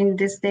know. I mean,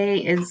 this day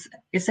is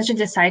such a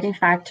deciding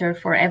factor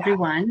for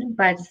everyone,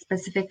 but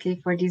specifically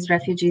for these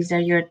refugees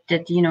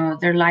that you know,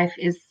 their life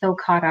is so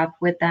caught up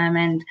with them,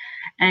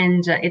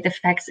 and it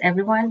affects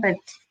everyone, but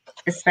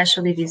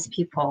especially these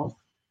people.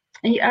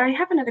 And I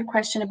have another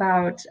question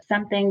about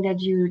something that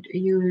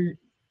you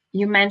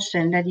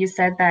mentioned, that you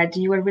said that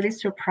you were really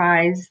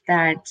surprised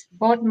that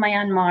both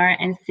Myanmar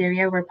and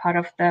Syria were part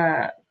of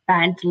the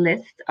banned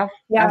list of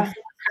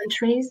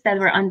countries that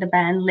were on the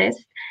banned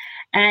list.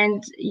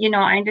 And, you know,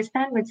 I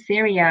understand with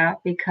Syria,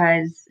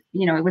 because,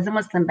 you know, it was a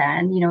Muslim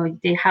ban, you know,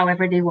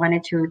 however they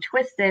wanted to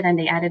twist it, and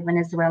they added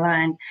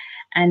Venezuela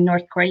and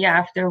North Korea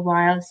after a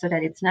while so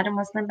that it's not a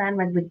Muslim ban,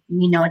 but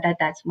we know that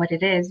that's what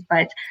it is.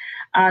 But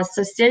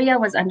so Syria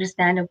was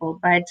understandable,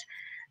 but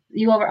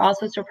you were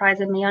also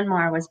surprised that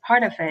Myanmar was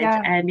part of it.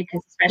 And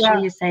because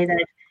especially you say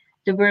that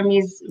the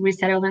Burmese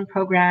resettlement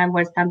program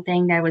was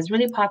something that was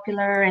really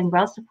popular and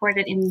well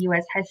supported in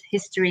US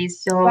history.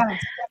 So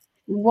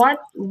why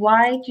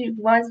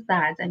was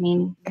that? I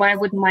mean, why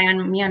would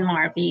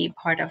Myanmar be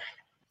part of?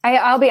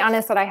 I'll be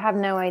honest that I have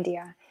no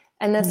idea.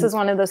 And this is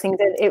one of those things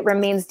that it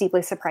remains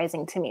deeply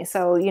surprising to me.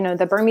 So, you know,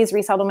 the Burmese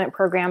resettlement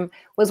program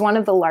was one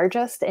of the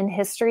largest in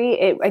history.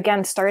 It,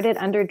 again, started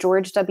under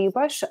George W.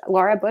 Bush.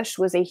 Laura Bush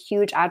was a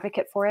huge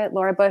advocate for it.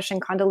 Laura Bush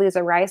and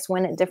Condoleezza Rice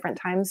went at different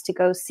times to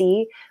go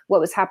see what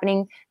was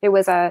happening. There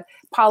was a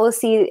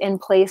policy in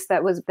place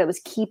that was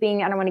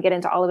keeping, I don't want to get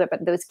into all of it,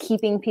 but that was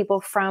keeping people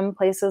from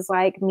places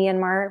like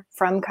Myanmar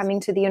from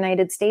coming to the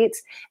United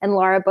States. And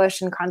Laura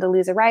Bush and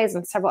Condoleezza Rice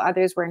and several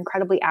others were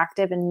incredibly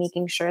active in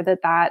making sure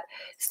that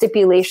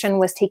stipulation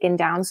was taken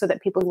down so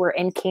that people who were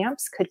in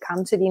camps could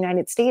come to the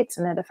United States.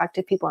 And it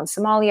affected people in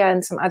Somalia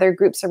and some other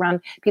groups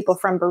around, people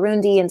from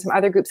Burundi and some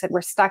other groups that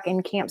were stuck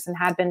in camps and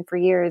had been for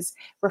years,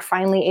 were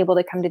finally able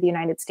to come to the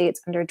United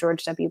States under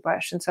George W.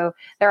 Bush. And so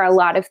there are a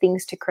lot of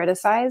things to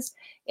criticize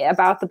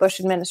about the Bush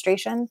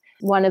administration.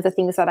 One of the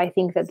things that I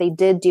think that they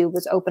did do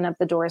was open up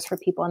the doors for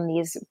people in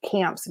these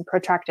camps and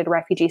protracted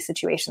refugee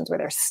situations where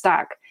they're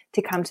stuck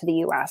to come to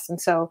the US. And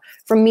so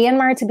for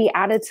Myanmar to be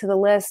added to the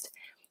list,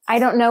 I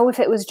don't know if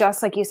it was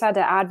just, like you said,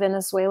 to add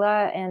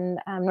Venezuela and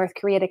North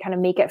Korea to kind of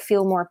make it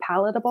feel more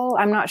palatable.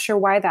 I'm not sure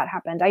why that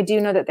happened. I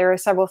do know that there are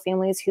several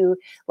families who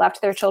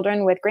left their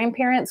children with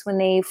grandparents when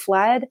they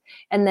fled,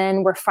 and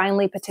then were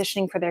finally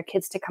petitioning for their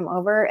kids to come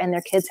over, and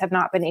their kids have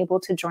not been able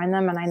to join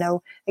them. And I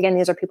know, again,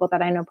 these are people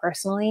that I know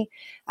personally.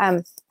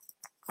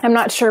 I'm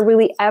not sure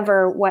really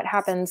ever what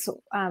happens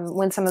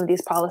when some of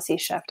these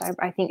policies shift.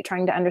 I think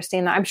trying to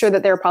understand that, I'm sure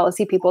that there are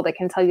policy people that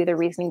can tell you the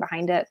reasoning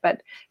behind it,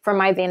 but from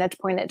my vantage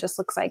point, it just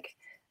looks like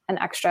an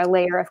extra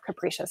layer of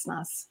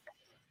capriciousness.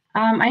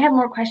 I have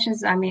more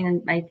questions. I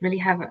mean, I really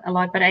have a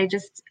lot, but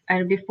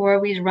before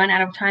we run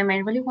out of time, I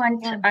really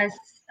want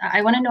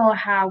I want to know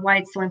why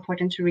it's so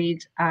important to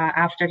read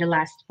After the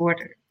Last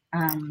Border.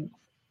 Can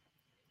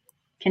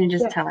you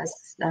just tell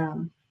us?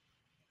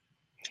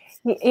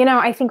 You know,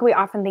 I think we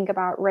often think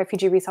about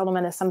refugee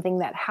resettlement as something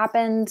that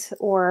happened,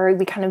 or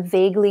we kind of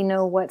vaguely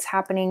know what's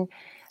happening.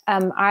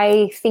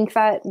 I think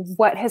that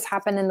what has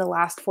happened in the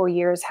last 4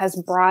 years has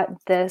brought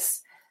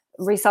this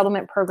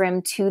resettlement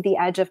program to the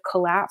edge of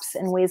collapse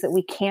in ways that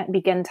we can't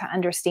begin to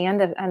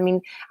understand. I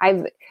mean,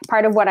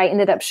 part of what I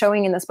ended up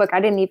showing in this book,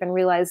 I didn't even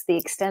realize the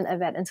extent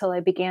of it until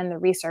I began the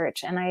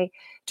research. And I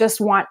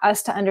just want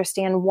us to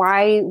understand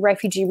why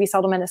refugee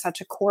resettlement is such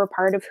a core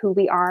part of who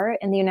we are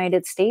in the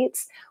United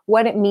States,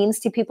 what it means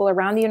to people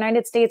around the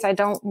United States. I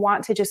don't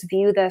want to just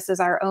view this as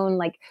our own,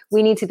 like,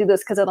 we need to do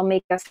this because it'll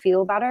make us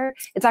feel better.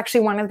 It's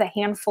actually one of the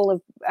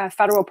handful of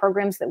federal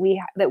programs that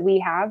we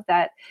have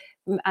that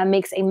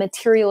makes a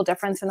material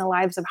difference in the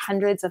lives of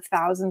hundreds of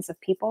thousands of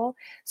people.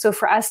 So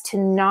for us to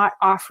not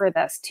offer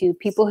this to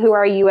people who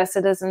are US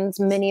citizens,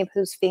 many of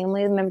whose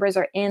family members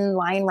are in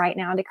line right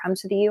now to come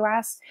to the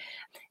US,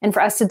 and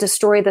for us to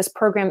destroy this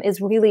program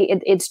is really,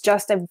 it's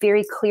just a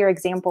very clear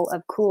example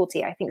of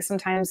cruelty. I think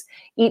sometimes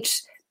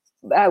each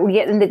we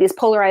get into these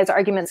polarized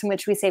arguments in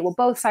which we say, well,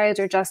 both sides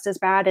are just as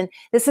bad. And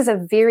this is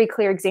a very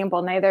clear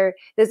example.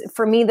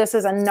 For me, this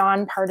is a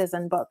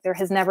nonpartisan book. There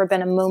has never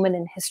been a moment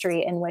in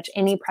history in which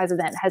any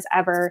president has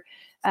ever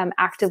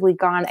actively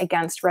gone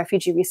against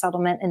refugee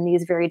resettlement in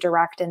these very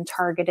direct and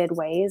targeted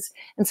ways.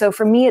 And so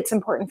for me, it's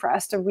important for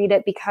us to read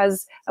it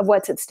because of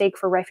what's at stake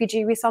for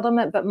refugee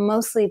resettlement, but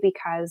mostly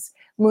because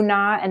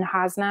Muna and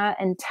Hasna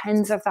and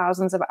tens of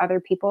thousands of other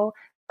people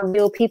are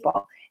real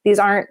people. These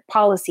aren't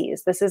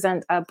policies. This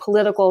isn't a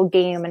political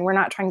game, and we're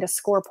not trying to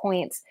score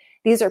points.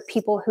 These are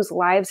people whose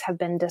lives have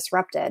been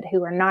disrupted,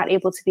 who are not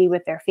able to be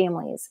with their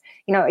families.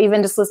 You know,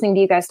 even just listening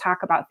to you guys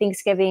talk about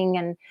Thanksgiving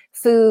and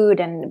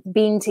food and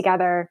being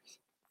together,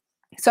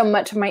 so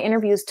much of my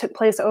interviews took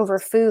place over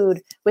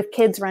food with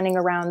kids running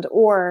around,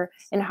 or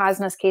in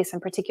Hasna's case in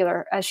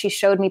particular, as she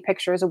showed me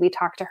pictures, we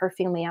talked to her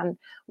family on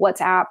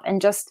WhatsApp, and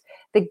just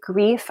the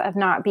grief of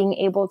not being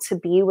able to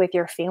be with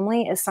your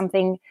family is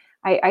something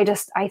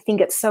I think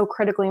it's so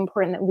critically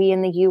important that we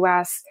in the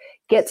US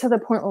get to the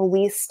point where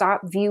we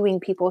stop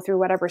viewing people through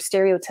whatever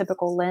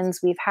stereotypical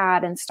lens we've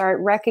had and start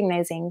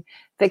recognizing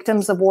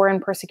victims of war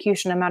and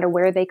persecution, no matter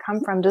where they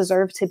come from,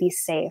 deserve to be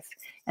safe.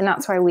 And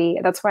that's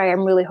why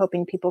I'm really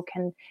hoping people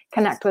can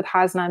connect with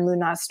Hasna and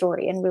Muna's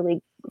story and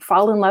really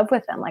fall in love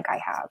with them like I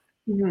have.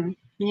 Mm-hmm.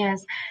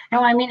 Yes.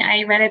 No, I mean,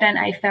 I read it and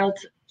I felt,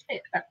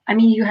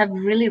 you have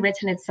really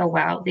written it so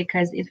well,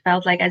 because it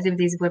felt like as if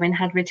these women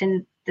had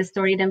written the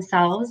story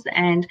themselves,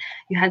 and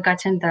you had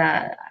gotten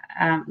that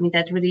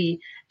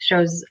really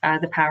shows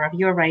the power of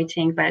your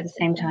writing, but at the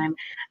same time,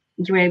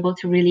 you were able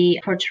to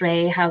really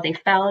portray how they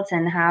felt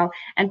and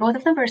both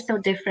of them were so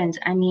different.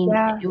 I mean,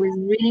 It was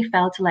really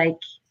felt like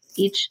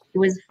it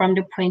was from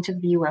the point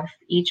of view of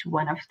each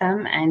one of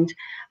them, and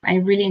I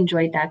really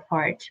enjoyed that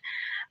part.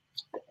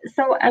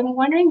 So I'm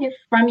wondering if,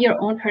 from your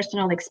own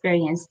personal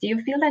experience, do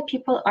you feel that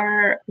people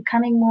are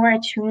becoming more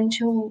attuned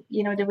to,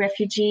 the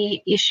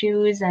refugee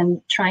issues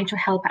and trying to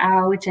help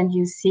out, and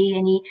you see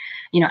any,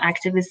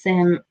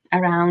 activism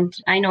around?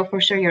 I know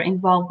for sure you're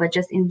involved, but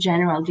just in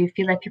general, do you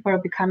feel that people are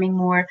becoming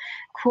more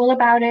cool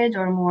about it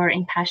or more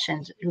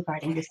impassioned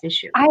regarding this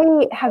issue?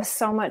 I have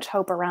so much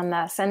hope around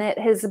this, and it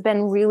has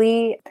been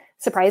really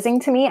surprising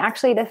to me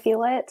actually to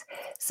feel it.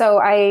 So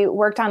I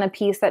worked on a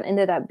piece that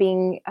ended up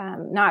being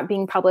not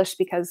being published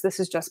because this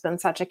has just been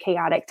such a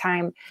chaotic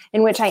time,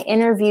 in which I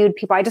interviewed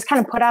people. I just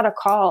kind of put out a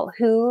call: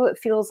 who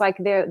feels like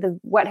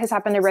what has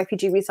happened to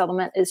refugee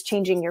resettlement is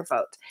changing your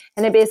vote?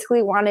 And I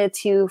basically wanted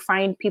to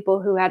find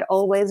people who had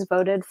always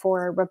voted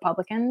for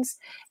Republicans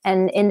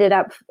and ended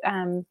up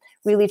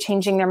really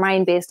changing their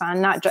mind based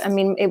on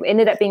it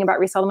ended up being about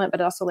resettlement,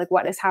 but also like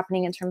what is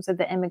happening in terms of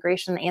the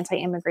immigration, the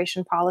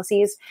anti-immigration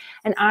policies.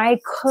 And I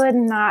could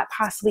not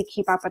possibly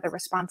keep up with the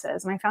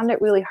responses. And I found it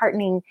really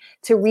heartening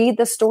to read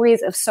the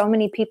stories of so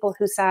many people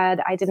who said,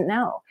 I didn't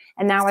know.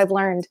 And now I've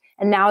learned.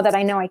 And now that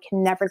I know, I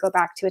can never go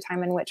back to a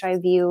time in which I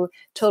view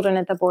children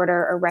at the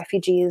border or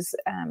refugees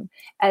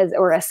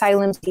or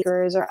asylum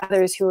seekers or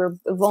others who are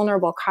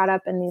vulnerable, caught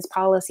up in these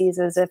policies,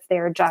 as if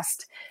they're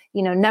just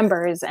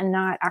numbers and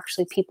not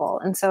actually people.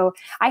 And so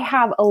I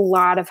have a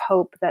lot of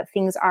hope that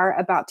things are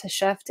about to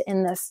shift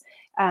in this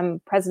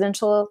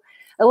presidential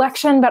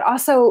election, but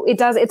also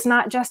it's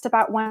not just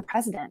about one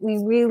president. We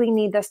really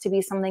need this to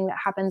be something that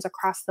happens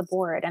across the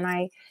board. And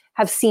I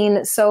have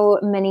seen so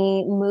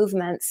many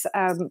movements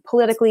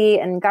politically,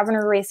 and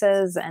governor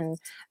races and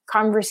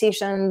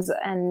conversations,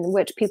 in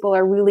which people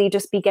are really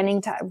just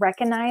beginning to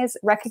recognize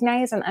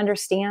and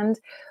understand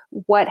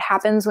what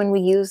happens when we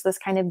use this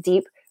kind of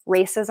deep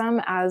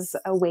racism as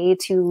a way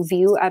to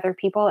view other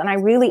people. And I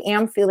really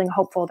am feeling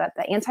hopeful that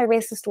the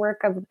anti-racist work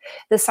of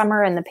the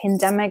summer and the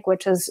pandemic,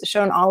 which has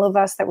shown all of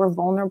us that we're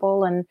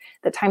vulnerable and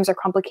that times are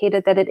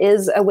complicated, that it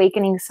is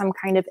awakening some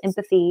kind of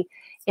empathy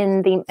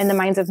in the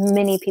minds of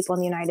many people in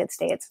the United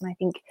States. And I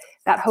think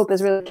that hope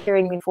is really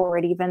carrying me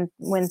forward, even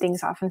when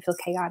things often feel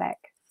chaotic.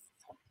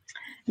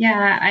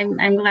 Yeah,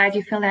 I'm glad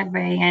you feel that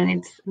way. And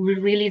it's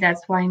really,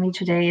 that's why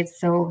today it's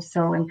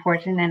so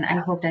important. And I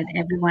hope that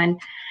everyone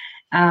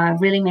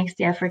really makes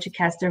the effort to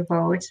cast their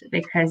vote,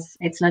 because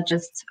it's not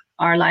just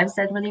our lives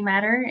that really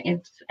matter,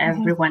 it's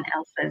everyone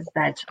else's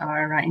that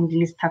are in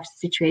these tough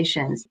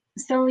situations.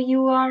 So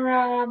you're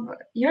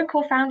a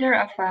co-founder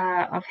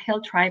of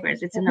Hill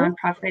Tribers. It's a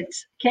nonprofit.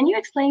 Can you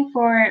explain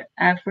for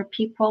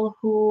people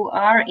who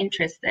are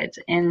interested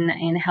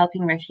in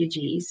helping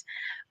refugees,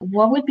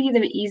 what would be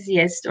the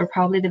easiest or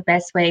probably the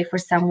best way for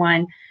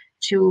someone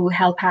to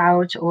help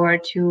out, or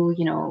to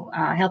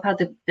help out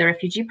the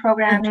refugee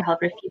program, to help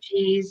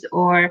refugees,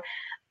 or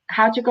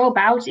how to go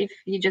about if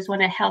you just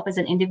want to help as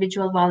an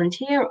individual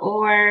volunteer,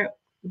 or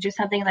just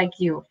something like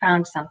you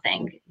found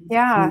something,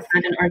 found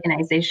an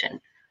organization?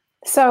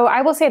 So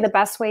I will say the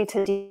best way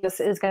to do this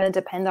is going to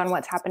depend on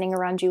what's happening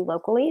around you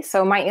locally.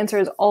 So my answer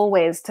is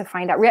always to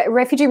find out.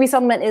 Refugee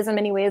resettlement is in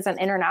many ways an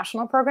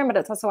international program, but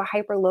it's also a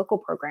hyper-local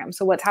program.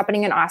 So what's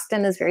happening in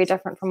Austin is very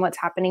different from what's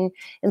happening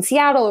in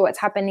Seattle or what's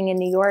happening in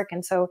New York.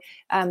 And so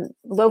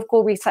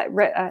local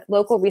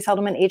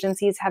resettlement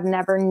agencies have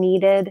never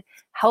needed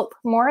help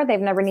more. They've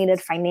never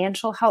needed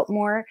financial help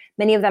more.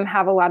 Many of them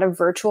have a lot of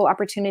virtual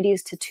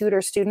opportunities to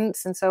tutor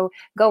students. And so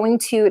going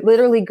to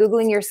literally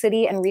Googling your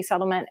city and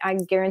resettlement, I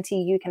guarantee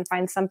you can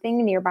find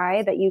something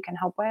nearby that you can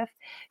help with.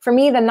 For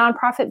me, the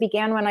nonprofit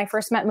began when I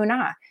first met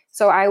Muna.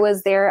 So I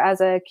was there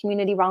as a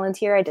community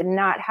volunteer. I did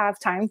not have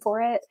time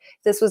for it.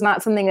 This was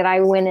not something that I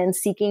went in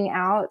seeking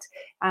out.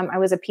 I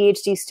was a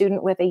PhD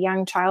student with a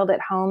young child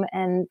at home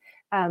and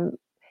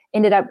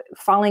ended up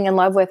falling in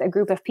love with a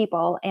group of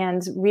people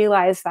and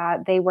realized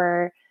that they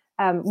were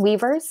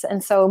weavers.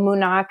 And so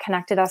Muna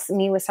connected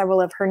me with several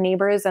of her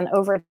neighbors. And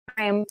over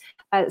time,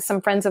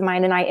 some friends of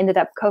mine and I ended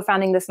up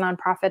co-founding this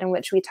nonprofit in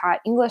which we taught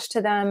English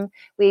to them.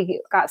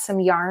 We got some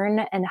yarn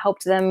and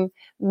helped them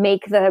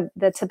make the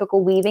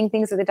typical weaving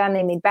things that they've done.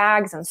 They made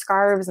bags and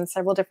scarves and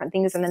several different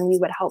things, and then we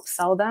would help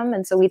sell them.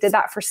 And so we did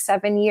that for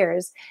 7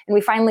 years. And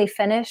we finally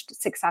finished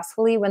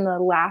successfully when the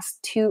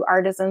last 2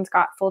 artisans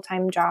got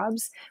full-time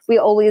jobs. We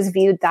always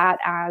viewed that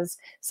as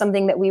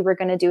something that we were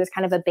going to do as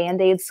kind of a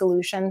Band-Aid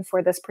solution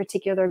for this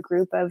particular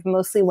group of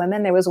mostly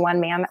women. There was one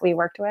man that we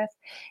worked with.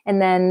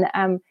 And then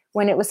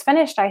when it was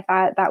finished, I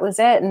thought that was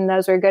it. And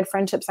those were good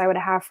friendships I would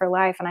have for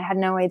life. And I had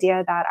no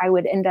idea that I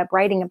would end up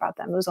writing about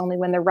them. It was only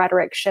when the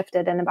rhetoric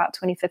shifted in about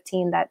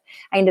 2015 that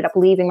I ended up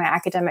leaving my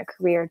academic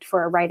career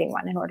for a writing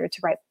one in order to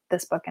write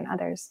this book and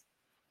others.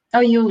 Oh,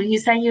 you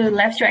said you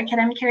left your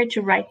academic career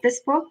to write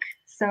this book?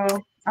 So,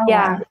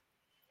 yeah. Wow.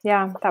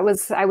 Yeah, I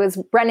was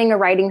running a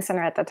writing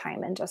center at the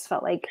time and just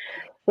felt like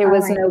there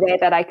was no way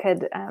that I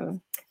could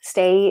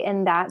stay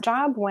in that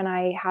job when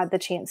I had the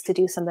chance to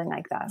do something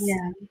like this.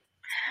 Yeah.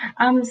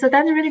 So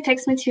that really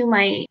takes me to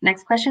my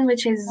next question,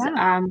 which is,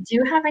 do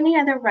you have any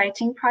other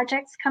writing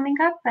projects coming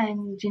up?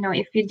 And,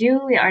 if you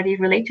do, are they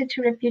related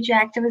to refugee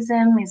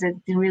activism? Is it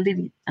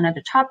really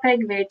another topic,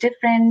 very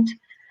different?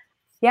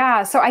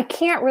 Yeah, so I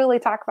can't really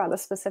talk about the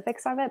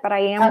specifics of it, but I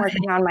am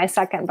working on my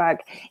second book.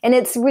 And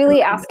it's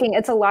really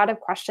it's a lot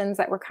of questions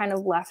that were kind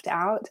of left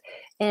out.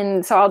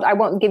 And so I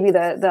won't give you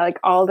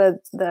all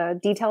the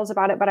details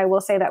about it, but I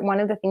will say that one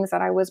of the things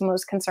that I was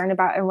most concerned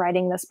about in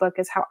writing this book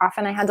is how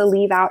often I had to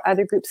leave out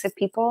other groups of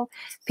people.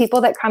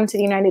 People that come to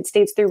the United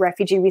States through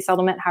refugee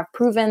resettlement have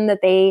proven that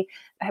they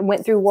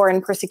went through war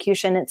and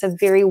persecution. It's a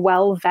very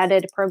well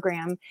vetted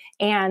program.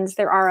 And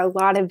there are a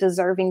lot of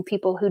deserving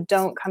people who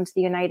don't come to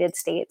the United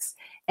States.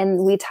 And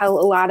we tell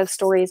a lot of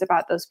stories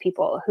about those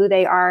people, who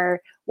they are,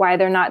 why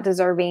they're not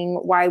deserving,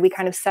 why we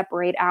kind of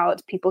separate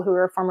out people who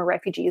are former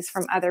refugees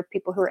from other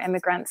people who are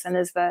immigrants. And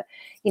as the,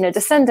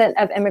 descendant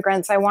of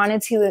immigrants, I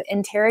wanted to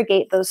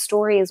interrogate those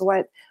stories,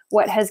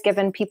 what has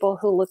given people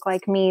who look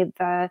like me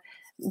the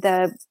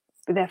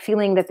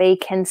feeling that they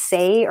can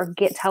say or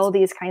tell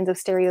these kinds of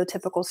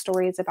stereotypical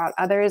stories about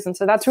others. And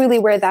so that's really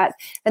where the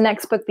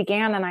next book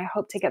began. And I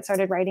hope to get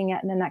started writing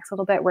it in the next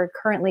little bit. We're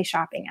currently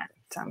shopping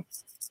it. So.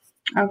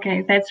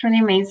 Okay, that's really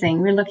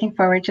amazing. We're looking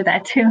forward to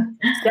that too.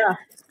 Yeah,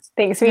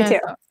 thanks. Me too.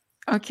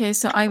 Okay,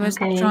 so I was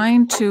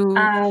trying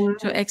to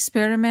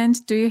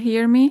experiment. Do you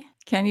hear me?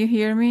 Can you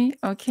hear me?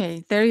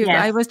 Okay, there you go.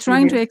 I was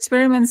trying to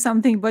experiment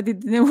something, but it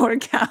didn't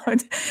work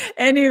out.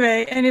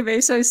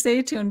 Anyway, so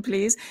stay tuned,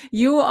 please.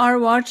 You are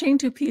watching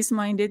To Peace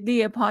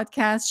Mindedly, a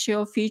podcast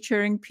show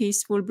featuring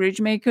peaceful bridge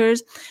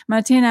makers.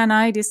 Mateen and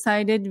I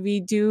decided we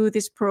do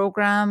this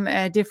program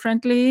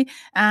differently,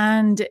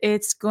 and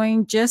it's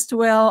going just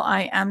well.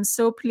 I am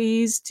so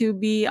pleased to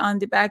be on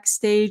the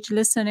backstage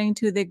listening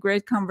to the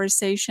great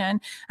conversation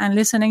and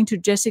listening to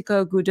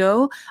Jessica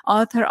Goudeau,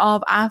 author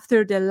of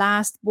After the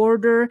Last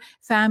Border,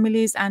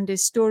 Families and the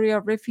Story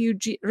of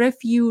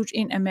Refuge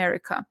in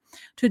America.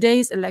 Today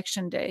is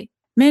election day.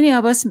 Many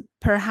of us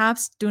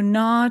perhaps do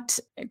not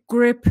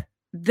grip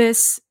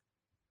this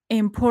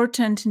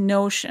important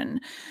notion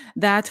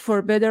that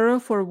for better or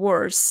for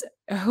worse,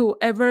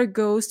 whoever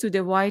goes to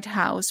the White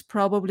House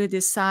probably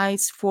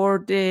decides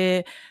for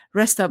the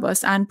rest of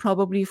us and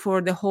probably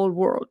for the whole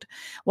world.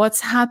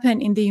 What's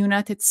happened in the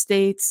United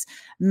States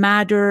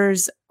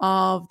matters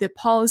of the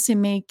policy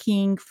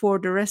making for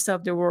the rest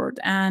of the world.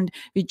 And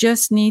we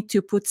just need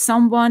to put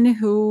someone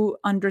who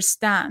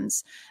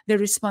understands the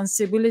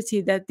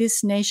responsibility that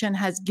this nation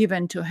has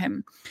given to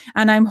him.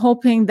 And I'm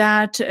hoping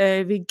that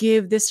we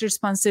give this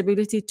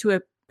responsibility to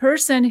a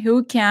person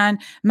who can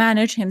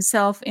manage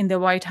himself in the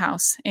White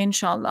House,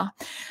 inshallah.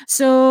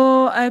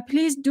 So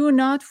please do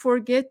not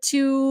forget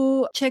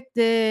to check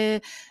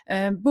the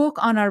book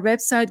on our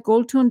website,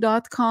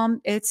 goldtune.com.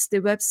 It's the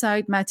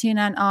website Mateen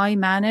and I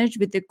manage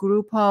with the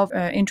group of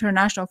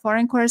international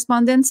foreign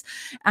correspondents.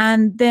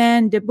 And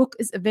then the book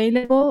is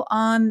available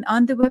on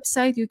the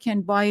website. You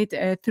can buy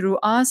it through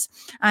us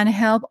and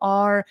help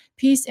our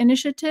peace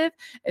initiative.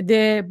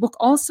 The book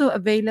also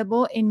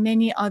available in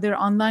many other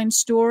online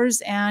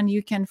stores, and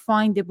you can can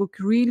find the book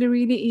really,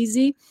 really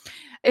easy.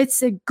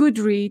 It's a good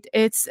read.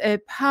 It's a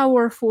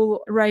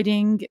powerful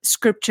writing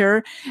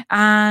scripture.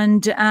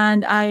 And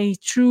I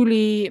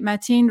truly,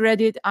 Mateen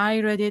read it,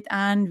 I read it,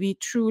 and we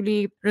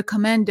truly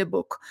recommend the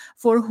book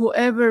for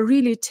whoever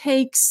really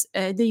takes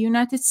the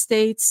United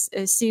States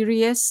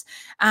serious,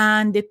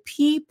 and the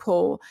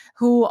people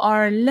who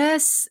are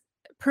less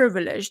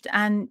privileged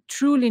and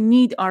truly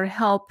need our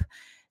help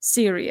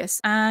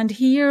serious. And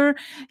here,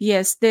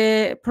 yes,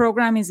 the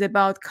program is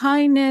about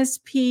kindness,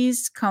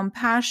 peace,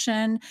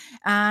 compassion,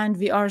 and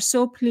we are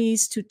so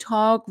pleased to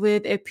talk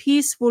with a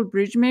peaceful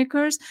bridge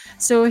makers.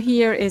 So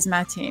here is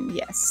Mateen.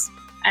 Yes.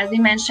 As we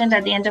mentioned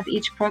at the end of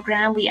each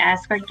program, we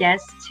ask our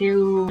guests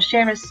to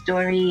share a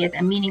story,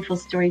 a meaningful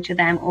story to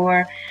them,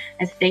 or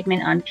a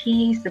statement on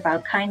peace,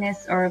 about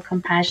kindness or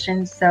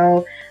compassion.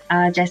 So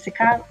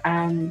Jessica,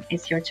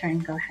 it's your turn.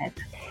 Go ahead.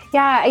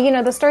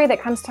 Yeah, the story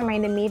that comes to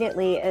mind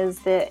immediately is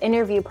the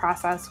interview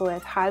process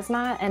with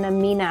Hasna and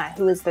Amina,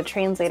 who is the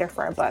translator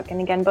for our book.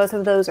 And again, both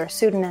of those are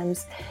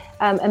pseudonyms.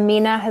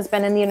 Amina has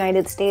been in the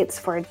United States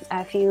for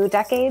a few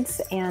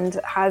decades,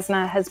 and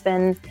Hasna has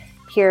been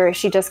here.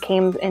 She just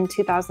came in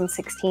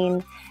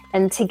 2016.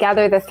 And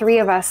together, the three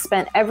of us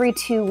spent every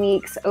 2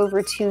 weeks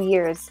over 2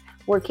 years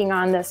working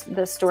on this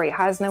story.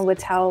 Hasna would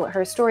tell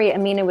her story,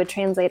 Amina would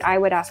translate, I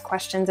would ask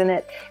questions, and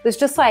it was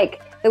just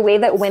like the way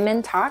that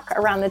women talk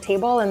around the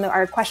table, and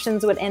our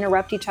questions would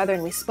interrupt each other,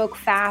 and we spoke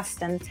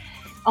fast, and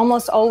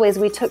almost always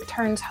we took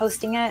turns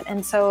hosting it,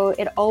 and so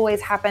it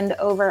always happened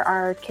over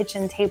our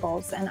kitchen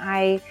tables. And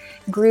I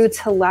grew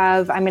to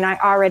love, I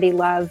already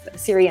love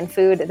Syrian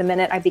food the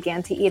minute I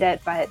began to eat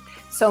it, but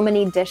so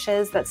many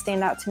dishes that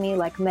stand out to me,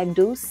 like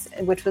megdous,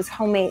 which was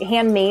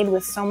handmade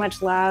with so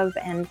much love.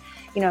 And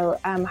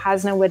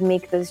Hasna would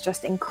make those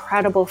just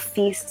incredible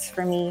feasts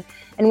for me.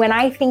 And when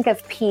I think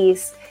of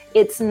peace,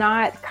 it's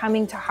not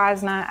coming to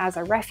Hasna as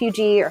a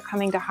refugee or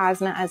coming to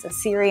Hasna as a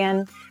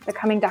Syrian, but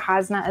coming to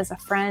Hasna as a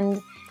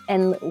friend,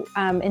 and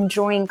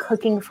enjoying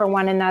cooking for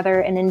one another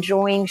and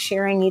enjoying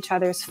sharing each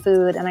other's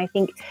food. And I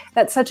think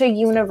that's such a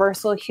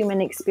universal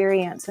human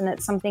experience. And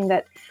it's something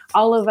that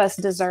all of us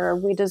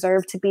deserve. We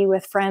deserve to be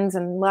with friends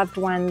and loved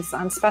ones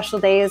on special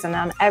days and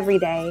on every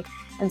day.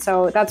 And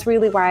so that's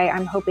really why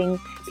I'm hoping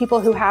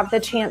people who have the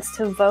chance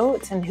to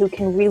vote and who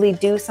can really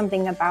do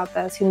something about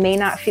this, who may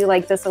not feel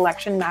like this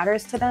election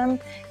matters to them,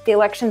 if the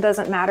election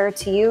doesn't matter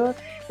to you,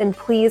 then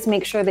please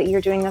make sure that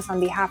you're doing this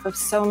on behalf of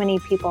so many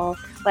people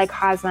like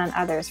Hasna and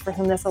others for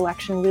whom this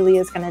election really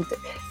is going to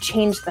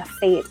change the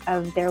fate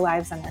of their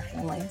lives and their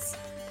families.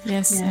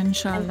 Yes, yeah.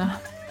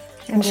 Inshallah.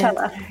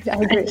 Inshallah. I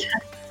agree.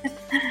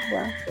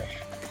 Yeah.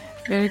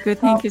 Very good.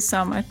 Thank you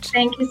so much.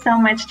 Thank you so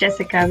much,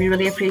 Jessica. We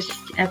really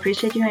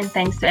appreciate you, and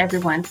thanks to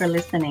everyone for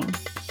listening.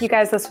 You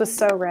guys, this was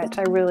so rich.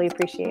 I really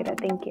appreciate it.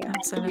 Thank you.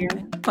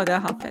 Absolutely.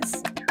 Khuda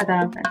Hafiz.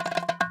 Khuda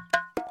Hafiz.